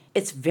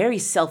 It's very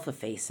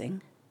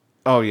self-effacing.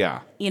 Oh,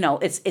 yeah. You know,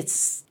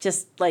 it's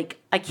just like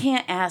I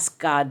can't ask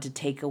God to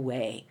take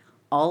away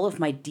all of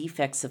my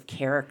defects of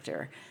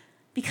character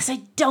because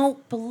I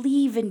don't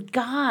believe in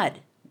God.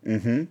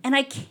 And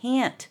I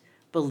can't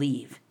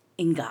believe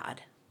in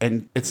God.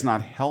 And it's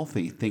not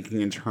healthy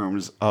thinking in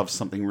terms of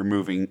something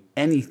removing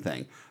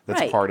anything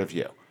that's Right. part of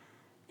you.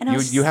 And I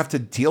was, You have to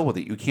deal with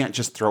it. You can't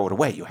just throw it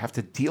away. You have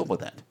to deal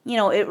with it. you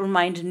know, it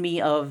reminded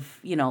me of,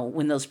 you know,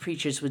 when those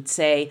preachers would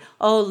say,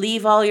 oh,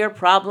 leave all your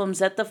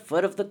problems at the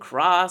foot of the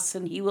cross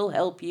and he will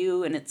help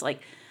you. And it's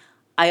like,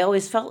 I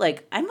always felt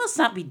like I must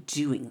not be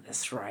doing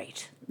this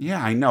right.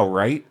 Yeah, I know,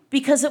 right?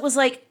 Because it was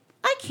like,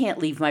 I can't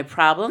leave my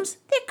problems.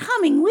 They're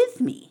coming with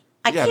me.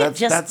 I Yeah, can't that's-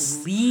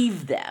 just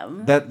leave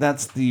them.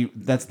 That's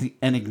the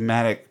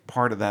enigmatic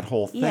part of that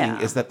whole thing Yeah.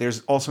 is that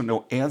there's also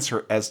no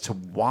answer as to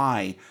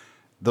why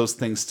those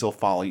things still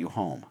follow you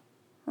home.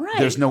 Right.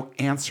 There's no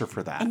answer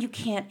for that. And you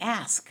can't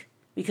ask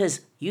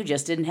because you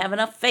just didn't have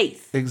enough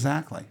faith.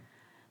 Exactly.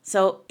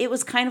 So it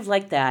was kind of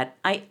like that.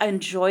 I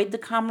enjoyed the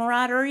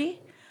camaraderie,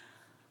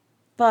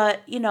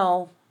 but, you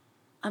know,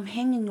 I'm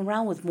hanging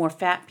around with more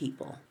fat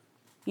people,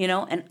 you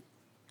know, and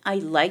I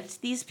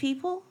liked these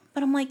people,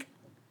 but I'm like,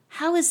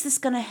 how is this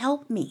going to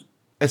help me?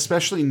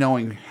 Especially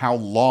knowing how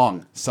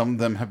long some of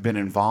them have been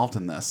involved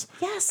in this.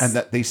 Yes. And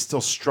that they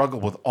still struggle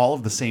with all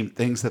of the same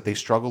things that they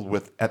struggled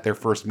with at their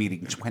first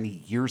meeting 20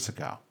 years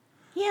ago.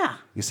 Yeah.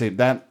 You say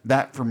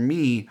that for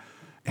me,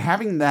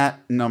 having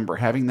that number,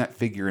 having that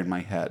figure in my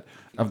head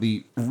of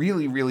the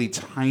really, really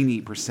tiny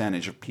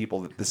percentage of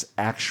people that this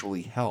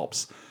actually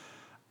helps,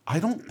 I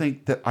don't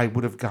think that I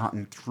would have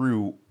gotten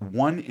through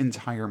one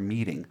entire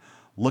meeting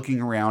looking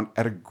around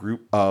at a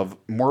group of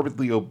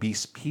morbidly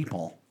obese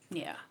people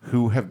Yeah.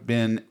 who have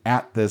been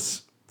at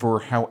this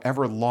for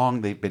however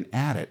long they've been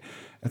at it.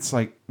 It's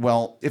like,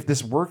 well, if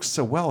this works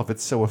so well, if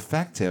it's so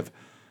effective,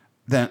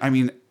 then, I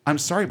mean, I'm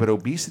sorry, but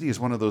obesity is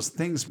one of those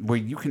things where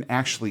you can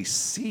actually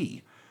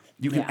see.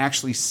 You can Yeah.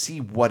 actually see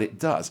what it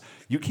does.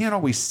 You can't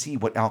always see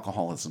what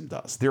alcoholism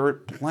does. There are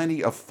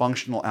plenty of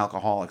functional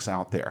alcoholics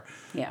out there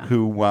Yeah.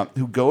 who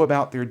go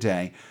about their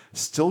day,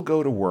 still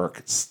go to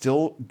work,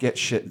 still get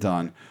shit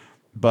done,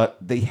 but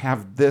they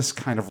have this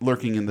kind of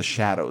lurking in the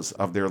shadows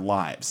of their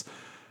lives.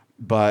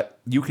 But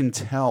you can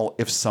tell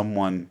if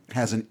someone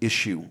has an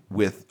issue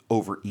with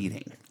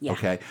overeating. Yeah.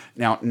 Okay.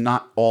 Now,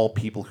 not all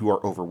people who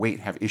are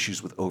overweight have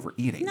issues with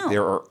overeating.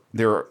 No.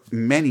 There are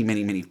many,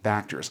 many, many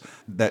factors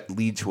that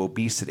lead to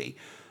obesity.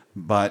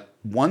 But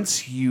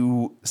once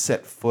you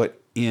set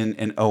foot in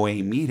an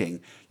OA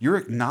meeting, you're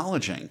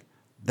acknowledging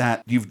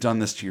that you've done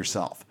this to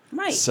yourself.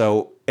 Right.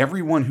 So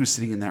everyone who's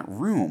sitting in that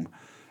room,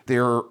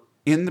 they're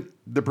in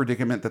the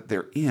predicament that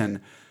they're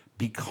in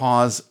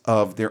because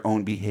of their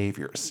own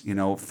behaviors. You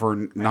know,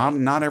 for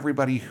not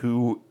everybody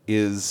who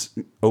is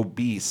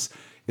obese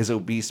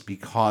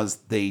because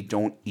they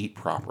don't eat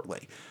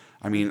properly.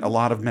 I mean, a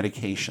lot of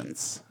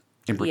medications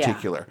in Yeah.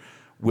 particular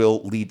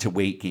will lead to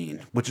weight gain,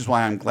 which is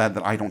why I'm glad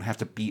that I don't have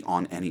to be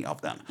on any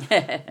of them.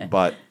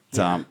 But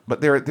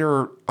there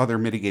are other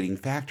mitigating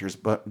factors.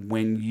 But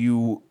when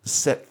you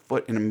set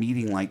foot in a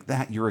meeting like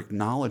that, you're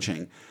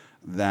acknowledging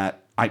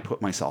that I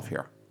put myself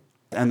here.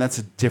 And that's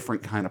a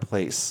different kind of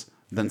place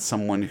than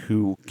someone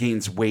who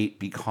gains weight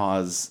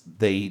because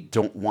they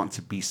don't want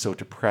to be so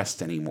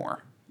depressed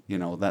anymore.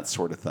 That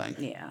sort of thing.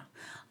 Yeah.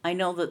 I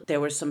know that there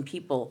were some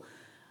people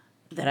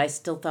that I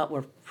still thought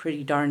were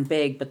pretty darn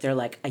big, but they're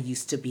like, I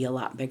used to be a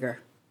lot bigger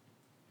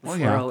Well,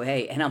 before yeah. OA.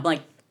 And I'm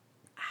like,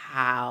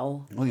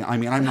 how? Well, yeah, I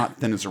mean, I'm not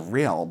thin as a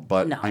rail,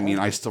 but No. I mean,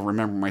 I still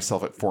remember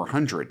myself at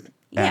 400.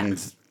 Yeah. And,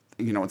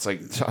 it's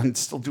like, I'm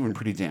still doing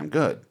pretty damn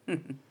good.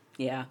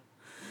 Yeah.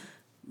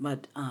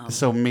 But,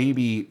 So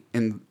maybe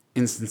in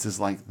instances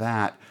like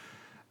that,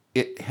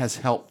 it has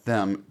helped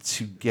them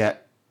to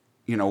get,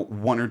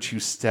 one or two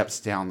steps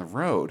down the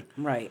road.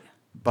 right.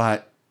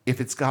 But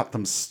if it's got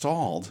them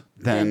stalled,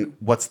 then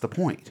what's the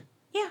point?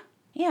 Yeah.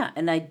 Yeah.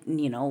 And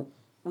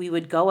we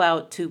would go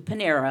out to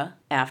Panera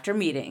after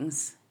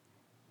meetings.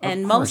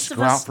 And Of course, most of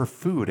go us out for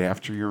food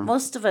after your.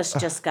 most of us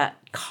just got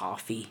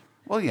coffee.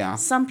 Well, yeah.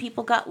 Some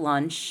people got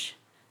lunch,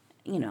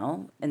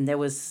 and there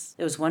was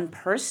one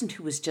person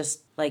who was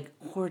just like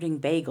hoarding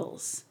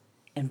bagels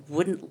and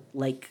wouldn't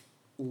like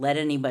let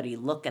anybody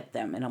look at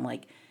them. And I'm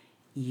like,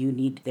 you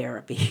need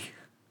therapy.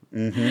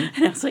 And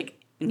I was like,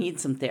 I need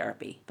some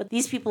therapy. But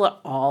these people are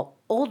all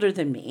older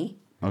than me.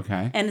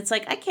 Okay. And it's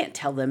like, I can't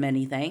tell them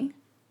anything.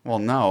 Well,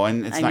 no,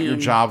 and it's I not your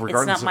mean, job, it's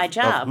regardless not my of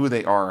job. who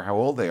they are, how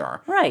old they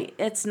are. Right.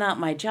 It's not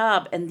my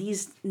job. And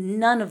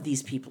none of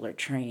these people are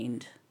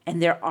trained.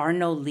 And there are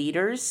no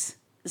leaders.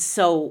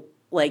 So,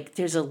 like,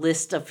 there's a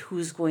list of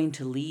who's going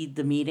to lead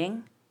the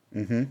meeting.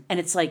 And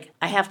it's like,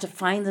 I have to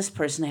find this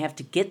person. I have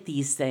to get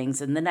these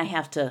things. And then I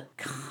have to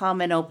come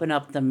and open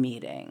up the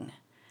meeting.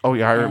 Oh,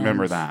 yeah, I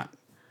remember that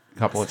a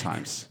couple of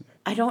times.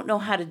 I don't know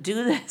how to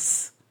do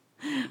this.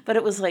 But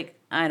it was like,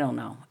 I don't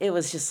know. It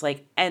was just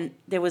like, and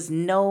there was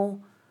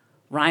no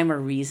rhyme or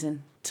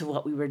reason to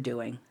what we were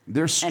doing.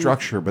 There's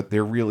structure, but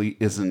there really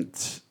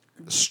isn't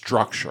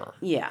structure.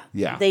 Yeah.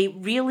 Yeah. They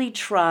really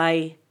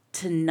try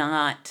to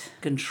not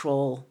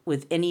control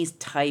with any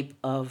type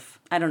of,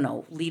 I don't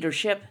know,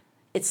 leadership.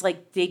 It's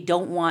like they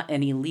don't want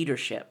any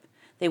leadership.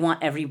 They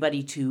want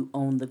everybody to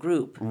own the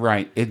group.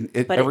 Right.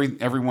 But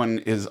Everyone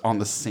is on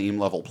the same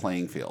level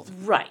playing field.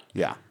 Right.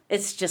 Yeah.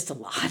 It's just a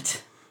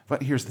lot.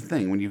 But here's the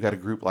thing. When you've got a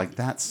group like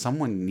that,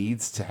 someone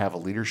needs to have a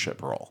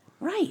leadership role.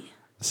 Right.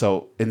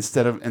 So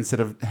instead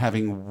of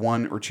having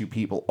one or two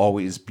people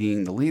always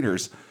being the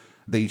leaders,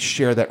 they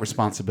share that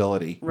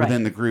responsibility Right.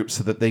 within the group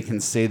so that they can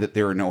say that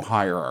there are no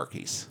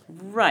hierarchies.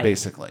 Right.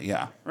 Basically,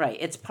 yeah. Right.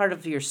 It's part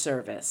of your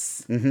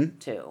service,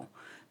 too.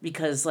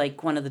 Because,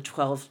 like, one of the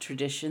 12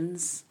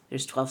 traditions,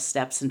 there's 12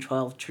 steps and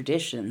 12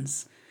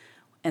 traditions.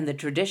 And the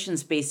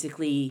traditions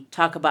basically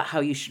talk about how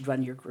you should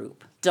run your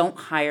group. Don't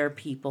hire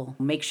people.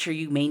 Make sure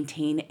you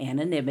maintain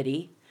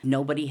anonymity.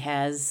 Nobody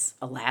has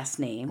a last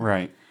name.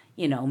 Right.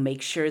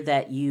 Make sure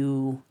that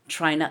you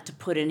try not to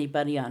put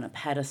anybody on a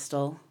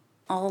pedestal.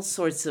 All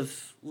sorts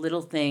of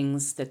little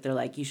things that they're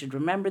like, you should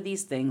remember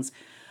these things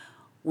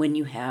when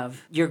you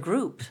have your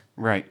group.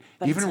 Right.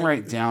 But Even it's like-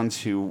 right down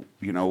to,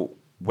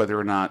 whether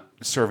or not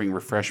serving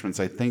refreshments.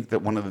 I think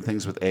that one of the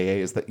things with AA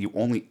is that you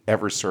only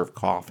ever serve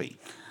coffee.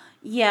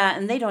 Yeah,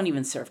 and they don't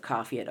even serve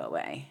coffee at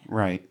OA.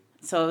 Right.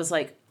 So it was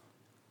like,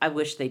 I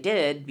wish they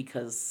did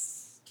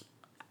because,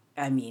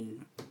 I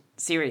mean,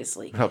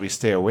 seriously. Help you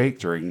stay awake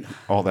during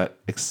all that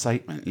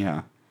excitement.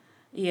 Yeah.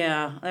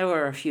 Yeah, there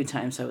were a few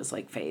times I was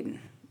like fading.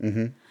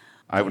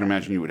 I would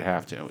imagine you would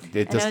have to.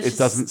 It I was it just-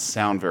 doesn't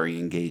sound very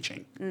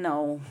engaging.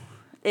 No,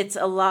 it's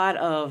a lot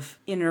of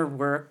inner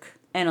work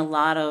and a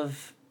lot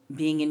of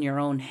being in your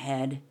own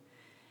head.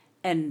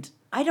 And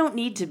I don't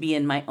need to be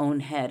in my own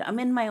head. I'm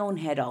in my own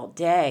head all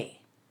day.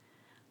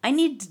 I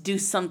need to do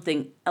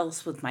something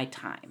else with my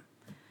time.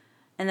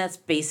 And that's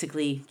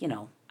basically,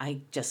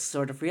 I just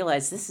sort of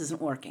realized this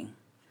isn't working.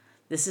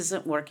 This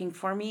isn't working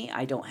for me.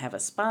 I don't have a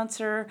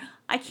sponsor.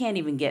 I can't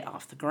even get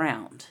off the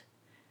ground.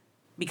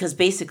 Because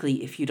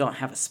basically, if you don't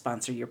have a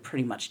sponsor, you're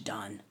pretty much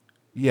done.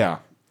 Yeah.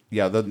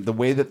 Yeah. The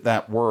way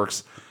that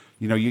works,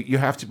 you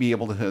have to be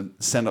able to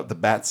send up the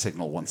bat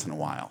signal once in a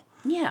while.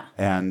 Yeah.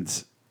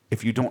 And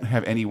if you don't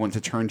have anyone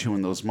to turn to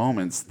in those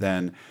moments,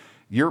 then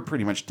you're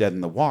pretty much dead in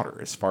the water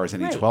as far as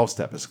any Right.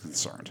 12-step is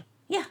concerned.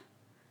 Yeah.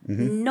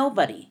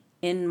 Nobody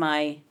in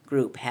my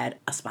group had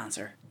a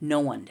sponsor. No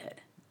one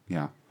did.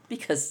 Yeah.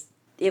 Because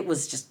it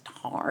was just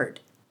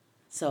hard.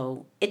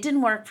 So it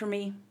didn't work for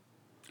me.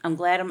 I'm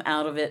glad I'm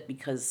out of it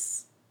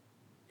because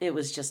it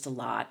was just a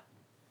lot.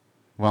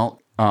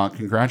 Well,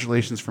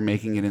 congratulations for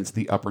making it into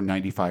the upper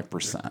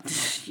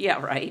 95%.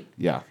 Yeah, right?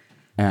 Yeah.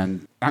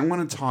 And I'm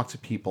going to talk to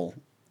people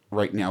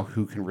right now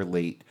who can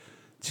relate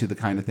to the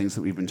kind of things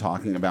that we've been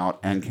talking about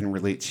and can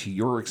relate to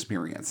your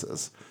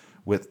experiences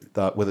with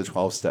a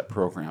 12-step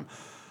program.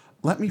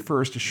 Let me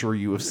first assure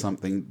you of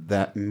something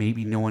that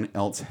maybe no one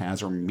else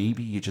has, or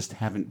maybe you just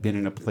haven't been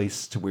in a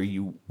place to where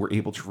you were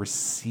able to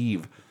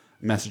receive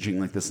messaging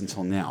like this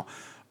until now.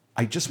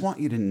 I just want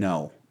you to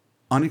know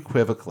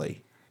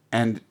unequivocally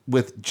and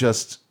with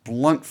just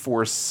blunt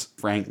force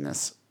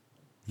frankness,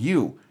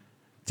 you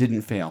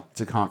didn't fail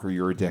to conquer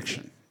your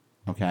addiction,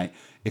 okay?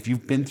 If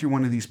you've been through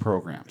one of these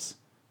programs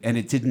and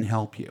it didn't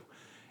help you,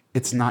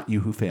 It's not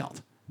you who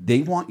failed.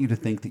 They want you to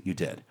think that you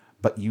did,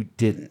 but you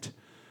didn't.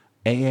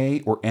 AA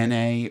or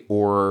NA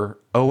or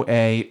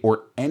OA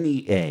or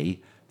any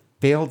A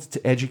failed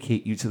to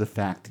educate you to the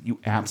fact that you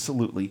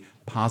absolutely,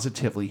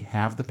 positively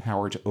have the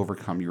power to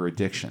overcome your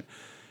addiction.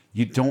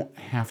 You don't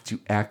have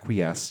to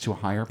acquiesce to a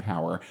higher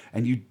power,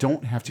 and you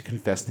don't have to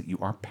confess that you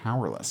are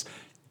powerless.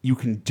 You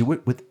can do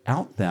it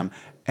without them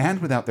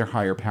and without their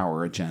higher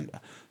power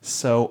agenda.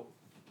 So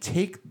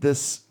take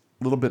this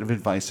little bit of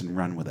advice and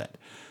run with it.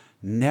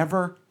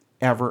 Never,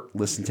 ever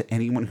listen to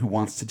anyone who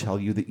wants to tell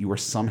you that you are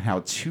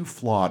somehow too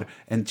flawed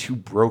and too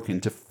broken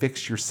to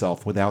fix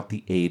yourself without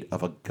the aid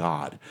of a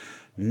God.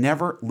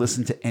 Never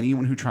listen to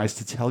anyone who tries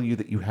to tell you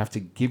that you have to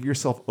give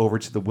yourself over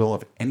to the will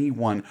of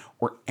anyone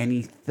or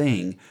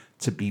anything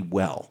to be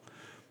well.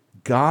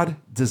 God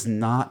does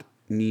not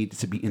need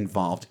to be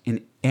involved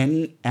in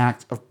any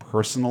act of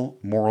personal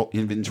moral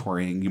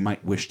inventorying you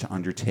might wish to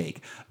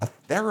undertake. A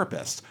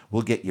therapist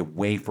will get you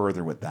way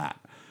further with that.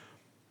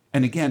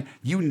 And again,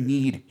 you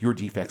need your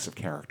defects of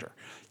character.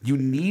 You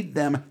need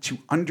them to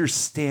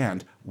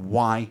understand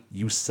why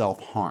you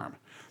self-harm.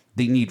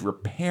 They need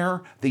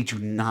repair. They do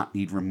not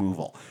need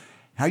removal.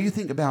 How you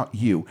think about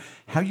you,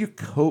 how you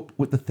cope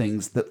with the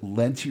things that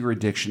led to your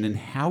addiction, and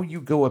how you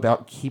go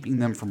about keeping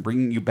them from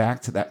bringing you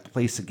back to that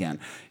place again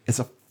is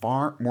a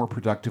far more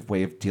productive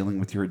way of dealing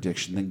with your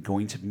addiction than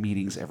going to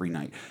meetings every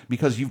night.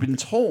 Because you've been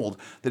told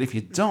that if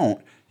you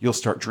don't, you'll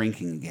start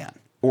drinking again,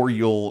 or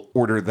you'll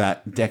order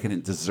that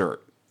decadent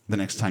dessert the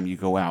next time you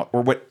go out,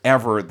 or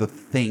whatever the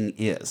thing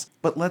is.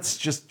 But let's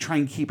just try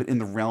and keep it in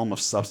the realm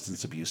of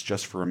substance abuse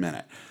just for a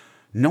minute.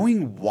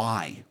 Knowing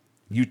why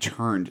you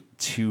turned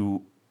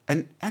to,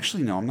 and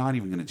actually, no, I'm not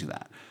even going to do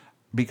that,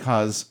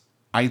 because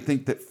I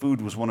think that food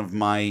was one of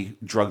my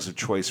drugs of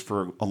choice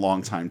for a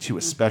long time too,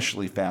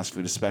 especially fast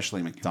food,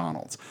 especially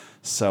McDonald's.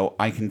 So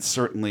I can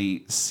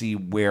certainly see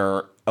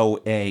where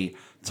OA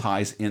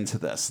ties into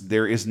this.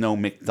 There is no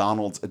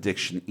McDonald's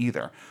addiction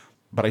either.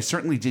 But I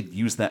certainly did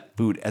use that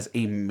food as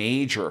a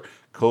major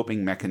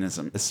coping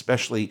mechanism,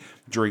 especially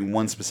during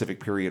one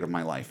specific period of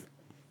my life.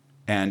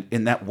 And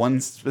in that one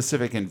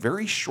specific and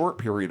very short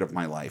period of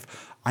my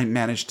life, I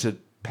managed to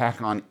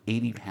pack on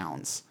 80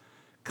 pounds,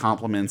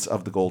 compliments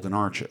of the Golden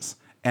Arches,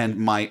 and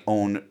my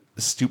own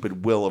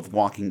stupid will of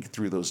walking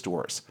through those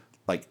doors,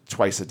 like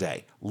twice a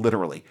day,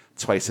 literally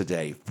twice a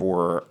day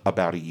for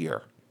about a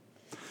year.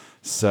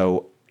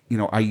 So,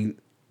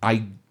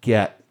 I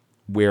get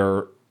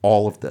where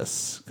all of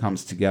this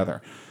comes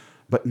together.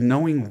 But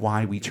knowing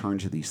why we turn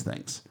to these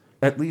things,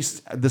 at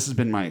least this has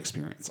been my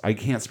experience. I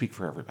can't speak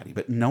for everybody,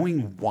 but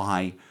knowing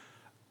why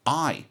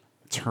I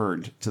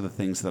turned to the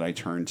things that I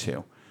turned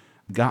to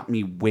got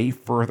me way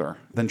further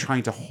than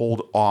trying to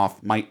hold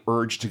off my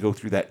urge to go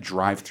through that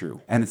drive-through.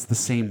 And it's the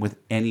same with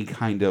any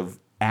kind of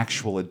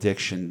actual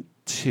addiction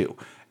too.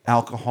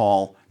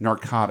 Alcohol,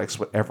 narcotics,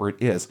 whatever it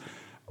is,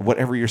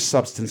 whatever your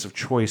substance of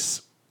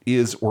choice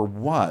is or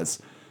was,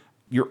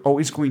 you're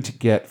always going to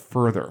get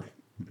further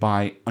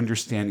by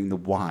understanding the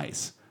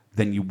whys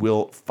than you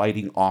will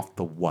fighting off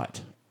the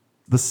what.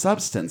 The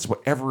substance,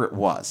 whatever it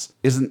was,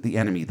 isn't the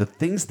enemy. The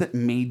things that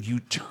made you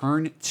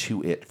turn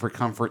to it for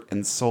comfort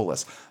and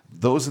solace,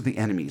 those are the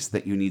enemies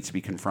that you need to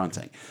be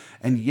confronting.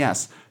 And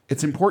yes,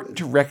 it's important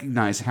to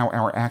recognize how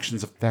our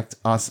actions affect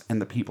us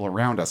and the people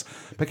around us.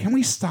 But can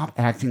we stop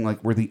acting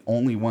like we're the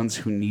only ones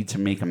who need to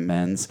make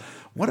amends?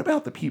 What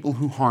about the people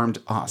who harmed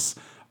us?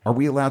 Are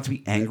we allowed to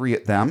be angry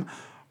at them?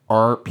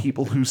 Are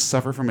people who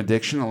suffer from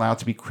addiction allowed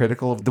to be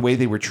critical of the way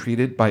they were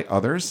treated by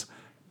others?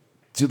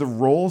 Do the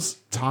roles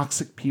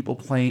toxic people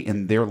play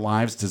in their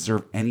lives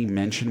deserve any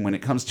mention when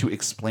it comes to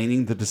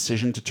explaining the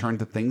decision to turn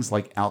to things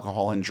like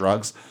alcohol and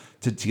drugs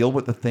to deal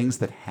with the things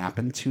that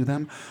happen to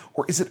them?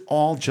 Or is it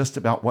all just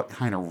about what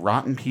kind of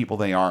rotten people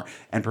they are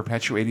and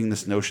perpetuating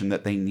this notion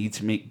that they need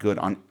to make good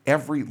on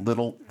every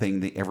little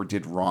thing they ever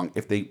did wrong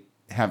if they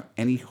have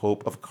any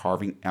hope of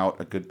carving out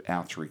a good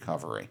path to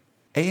recovery?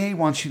 AA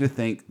wants you to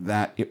think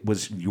that it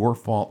was your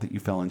fault that you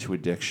fell into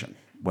addiction.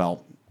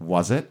 Well,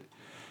 was it?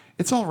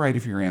 It's all right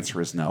if your answer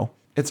is no.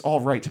 It's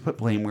all right to put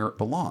blame where it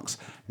belongs.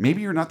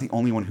 Maybe you're not the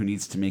only one who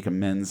needs to make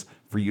amends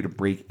for you to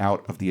break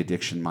out of the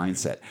addiction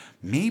mindset.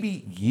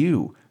 Maybe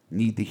you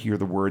need to hear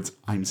the words,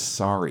 "I'm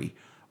sorry,"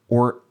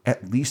 or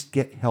at least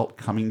get help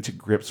coming to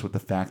grips with the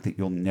fact that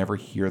you'll never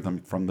hear them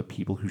from the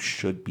people who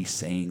should be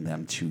saying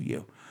them to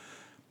you.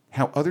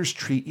 How others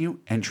treat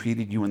you and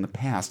treated you in the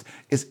past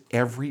is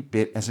every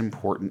bit as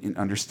important in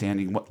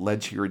understanding what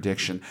led to your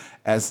addiction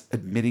as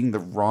admitting the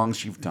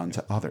wrongs you've done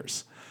to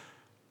others.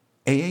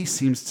 AA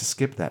seems to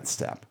skip that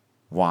step.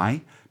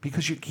 Why?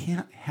 Because you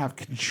can't have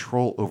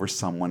control over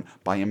someone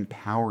by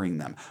empowering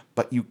them,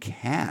 but you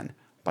can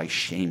by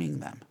shaming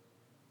them.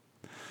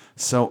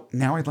 So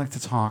now I'd like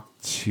to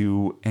talk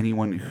to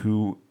anyone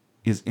who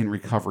is in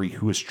recovery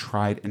who has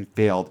tried and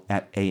failed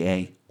at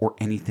AA or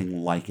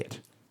anything like it.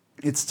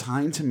 It's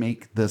time to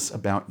make this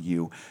about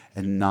you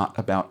and not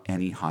about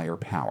any higher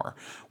power.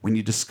 When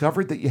you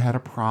discovered that you had a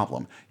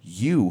problem,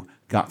 you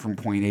got from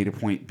point A to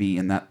point B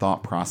in that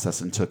thought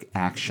process and took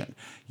action.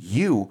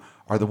 You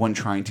are the one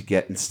trying to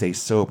get and stay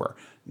sober.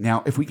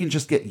 Now, if we can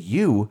just get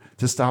you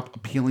to stop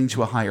appealing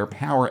to a higher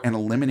power and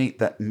eliminate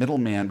that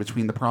middleman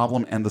between the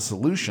problem and the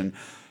solution,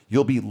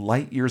 you'll be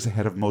light years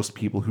ahead of most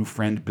people who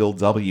friend Bill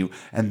W.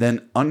 and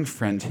then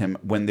unfriend him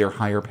when their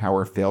higher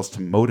power fails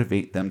to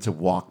motivate them to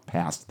walk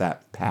past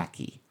that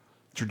packy.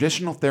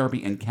 Traditional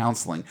therapy and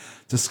counseling,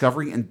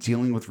 discovering and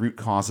dealing with root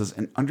causes,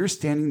 and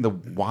understanding the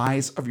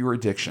whys of your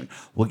addiction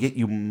will get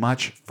you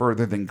much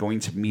further than going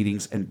to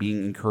meetings and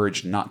being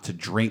encouraged not to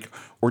drink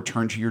or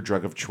turn to your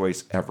drug of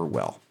choice ever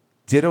will.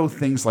 Ditto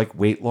things like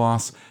weight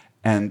loss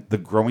and the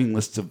growing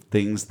list of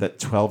things that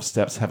 12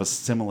 steps have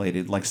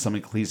assimilated, like some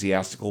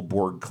ecclesiastical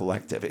board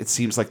collective. It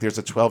seems like there's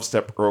a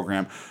 12-step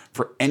program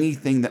for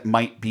anything that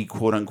might be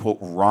quote-unquote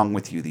wrong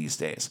with you these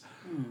days.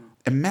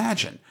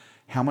 Imagine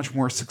how much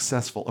more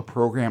successful a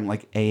program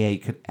like AA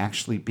could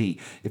actually be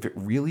if it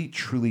really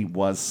truly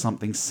was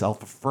something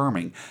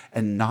self-affirming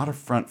and not a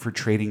front for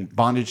trading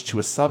bondage to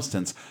a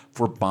substance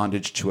for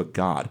bondage to a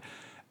God,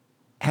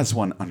 as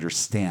one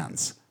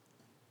understands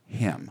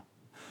Him.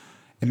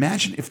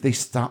 Imagine if they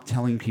stopped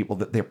telling people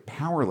that they're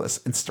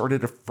powerless and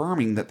started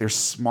affirming that they're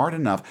smart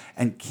enough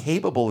and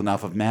capable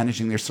enough of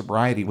managing their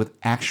sobriety with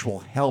actual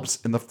helps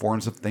in the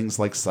forms of things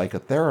like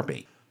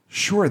psychotherapy.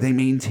 Sure, they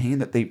maintain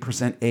that they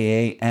present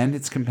AA and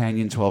its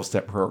companion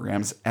 12-step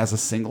programs as a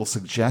single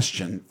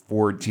suggestion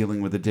for dealing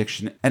with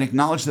addiction and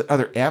acknowledge that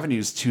other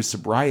avenues to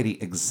sobriety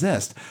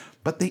exist,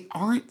 but they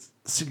aren't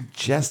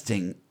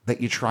suggesting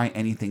that you try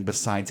anything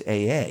besides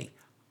AA,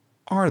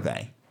 are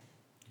they?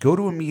 Go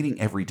to a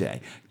meeting every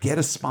day. Get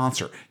a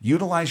sponsor.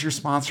 Utilize your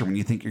sponsor when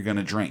you think you're going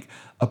to drink.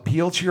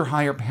 Appeal to your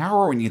higher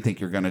power when you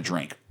think you're going to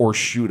drink, or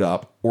shoot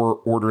up,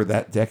 or order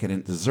that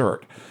decadent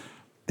dessert.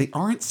 They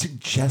aren't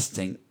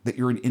suggesting that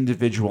you're an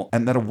individual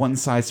and that a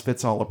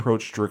one-size-fits-all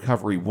approach to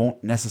recovery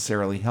won't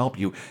necessarily help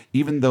you,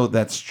 even though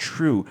that's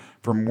true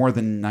for more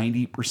than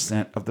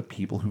 90% of the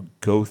people who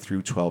go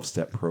through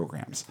 12-step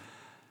programs.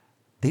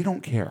 They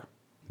don't care.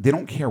 They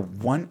don't care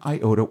one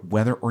iota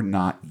whether or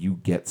not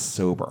you get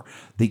sober.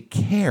 They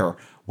care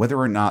whether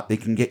or not they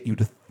can get you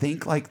to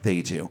think like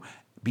they do,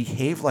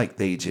 behave like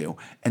they do,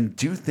 and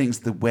do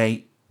things the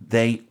way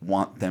they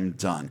want them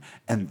done.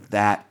 And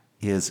that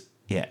is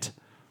it.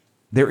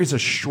 There is a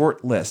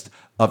short list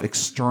of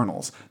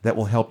externals that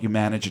will help you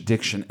manage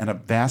addiction, and a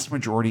vast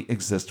majority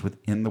exist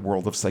within the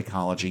world of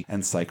psychology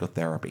and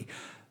psychotherapy.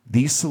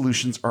 These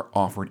solutions are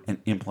offered and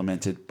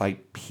implemented by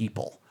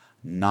people,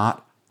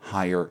 not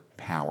higher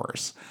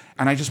powers.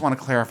 And I just want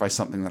to clarify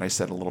something that I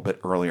said a little bit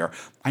earlier.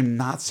 I'm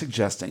not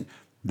suggesting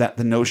that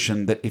the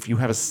notion that if you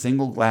have a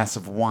single glass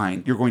of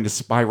wine, you're going to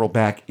spiral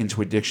back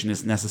into addiction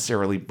is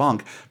necessarily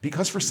bunk,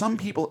 because for some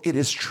people it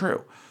is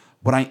true.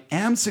 What I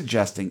am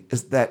suggesting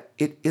is that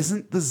it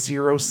isn't the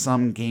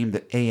zero-sum game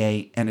that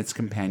AA and its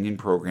companion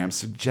programs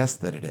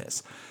suggest that it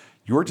is.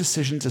 Your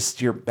decision to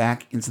steer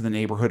back into the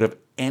neighborhood of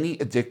any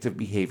addictive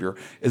behavior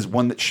is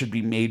one that should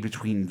be made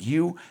between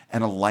you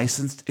and a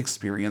licensed,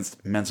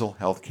 experienced mental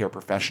health care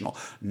professional,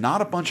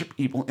 not a bunch of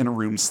people in a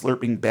room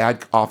slurping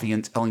bad coffee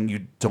and telling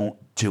you don't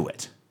do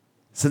it.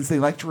 Since they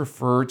like to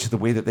refer to the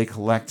way that they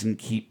collect and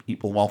keep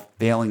people while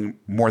failing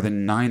more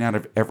than 9 out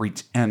of every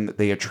 10 that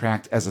they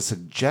attract as a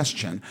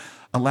suggestion,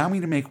 allow me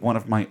to make one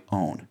of my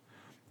own.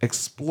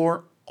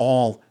 Explore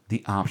all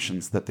the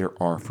options that there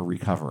are for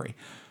recovery.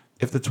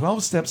 If the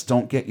 12 steps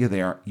don't get you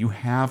there, you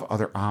have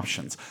other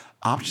options.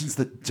 Options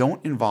that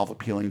don't involve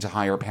appealing to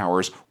higher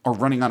powers or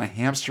running on a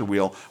hamster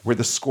wheel where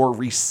the score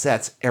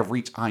resets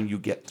every time you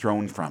get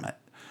thrown from it.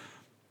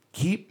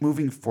 Keep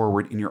moving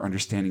forward in your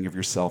understanding of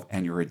yourself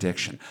and your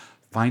addiction.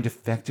 Find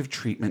effective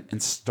treatment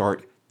and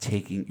start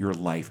taking your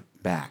life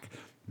back.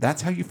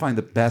 That's how you find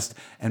the best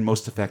and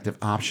most effective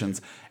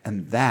options,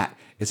 and that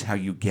is how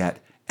you get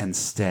and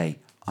stay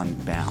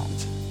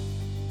unbound.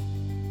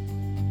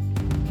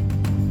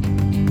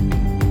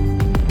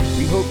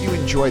 Hope you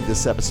enjoyed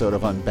this episode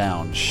of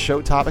Unbound.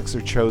 Show topics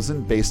are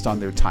chosen based on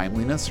their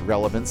timeliness,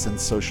 relevance, and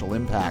social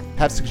impact.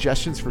 Have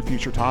suggestions for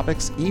future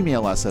topics?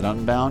 Email us at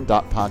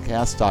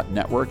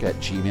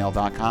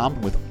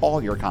unbound.podcast.network@gmail.com with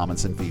all your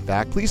comments and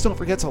feedback. Please don't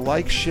forget to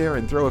like, share,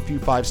 and throw a few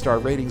 5-star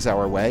ratings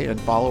our way, and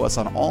follow us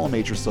on all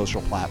major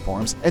social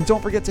platforms. And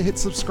don't forget to hit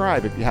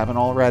subscribe if you haven't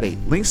already.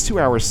 Links to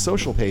our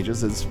social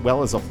pages, as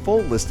well as a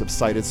full list of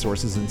cited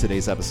sources in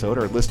today's episode,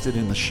 are listed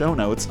in the show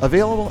notes,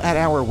 available at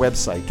our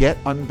website,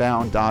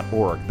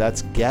 getunbound.org.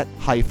 That's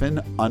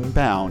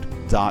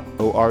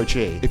get-unbound.org.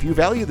 If you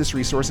value this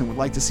resource and would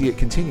like to see it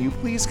continue,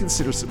 please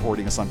consider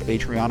supporting us on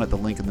Patreon at the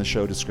link in the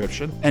show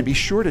description. And be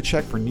sure to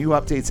check for new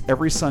updates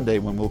every Sunday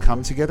when we'll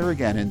come together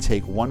again and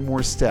take one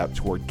more step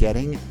toward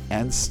getting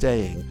and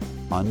staying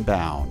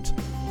unbound.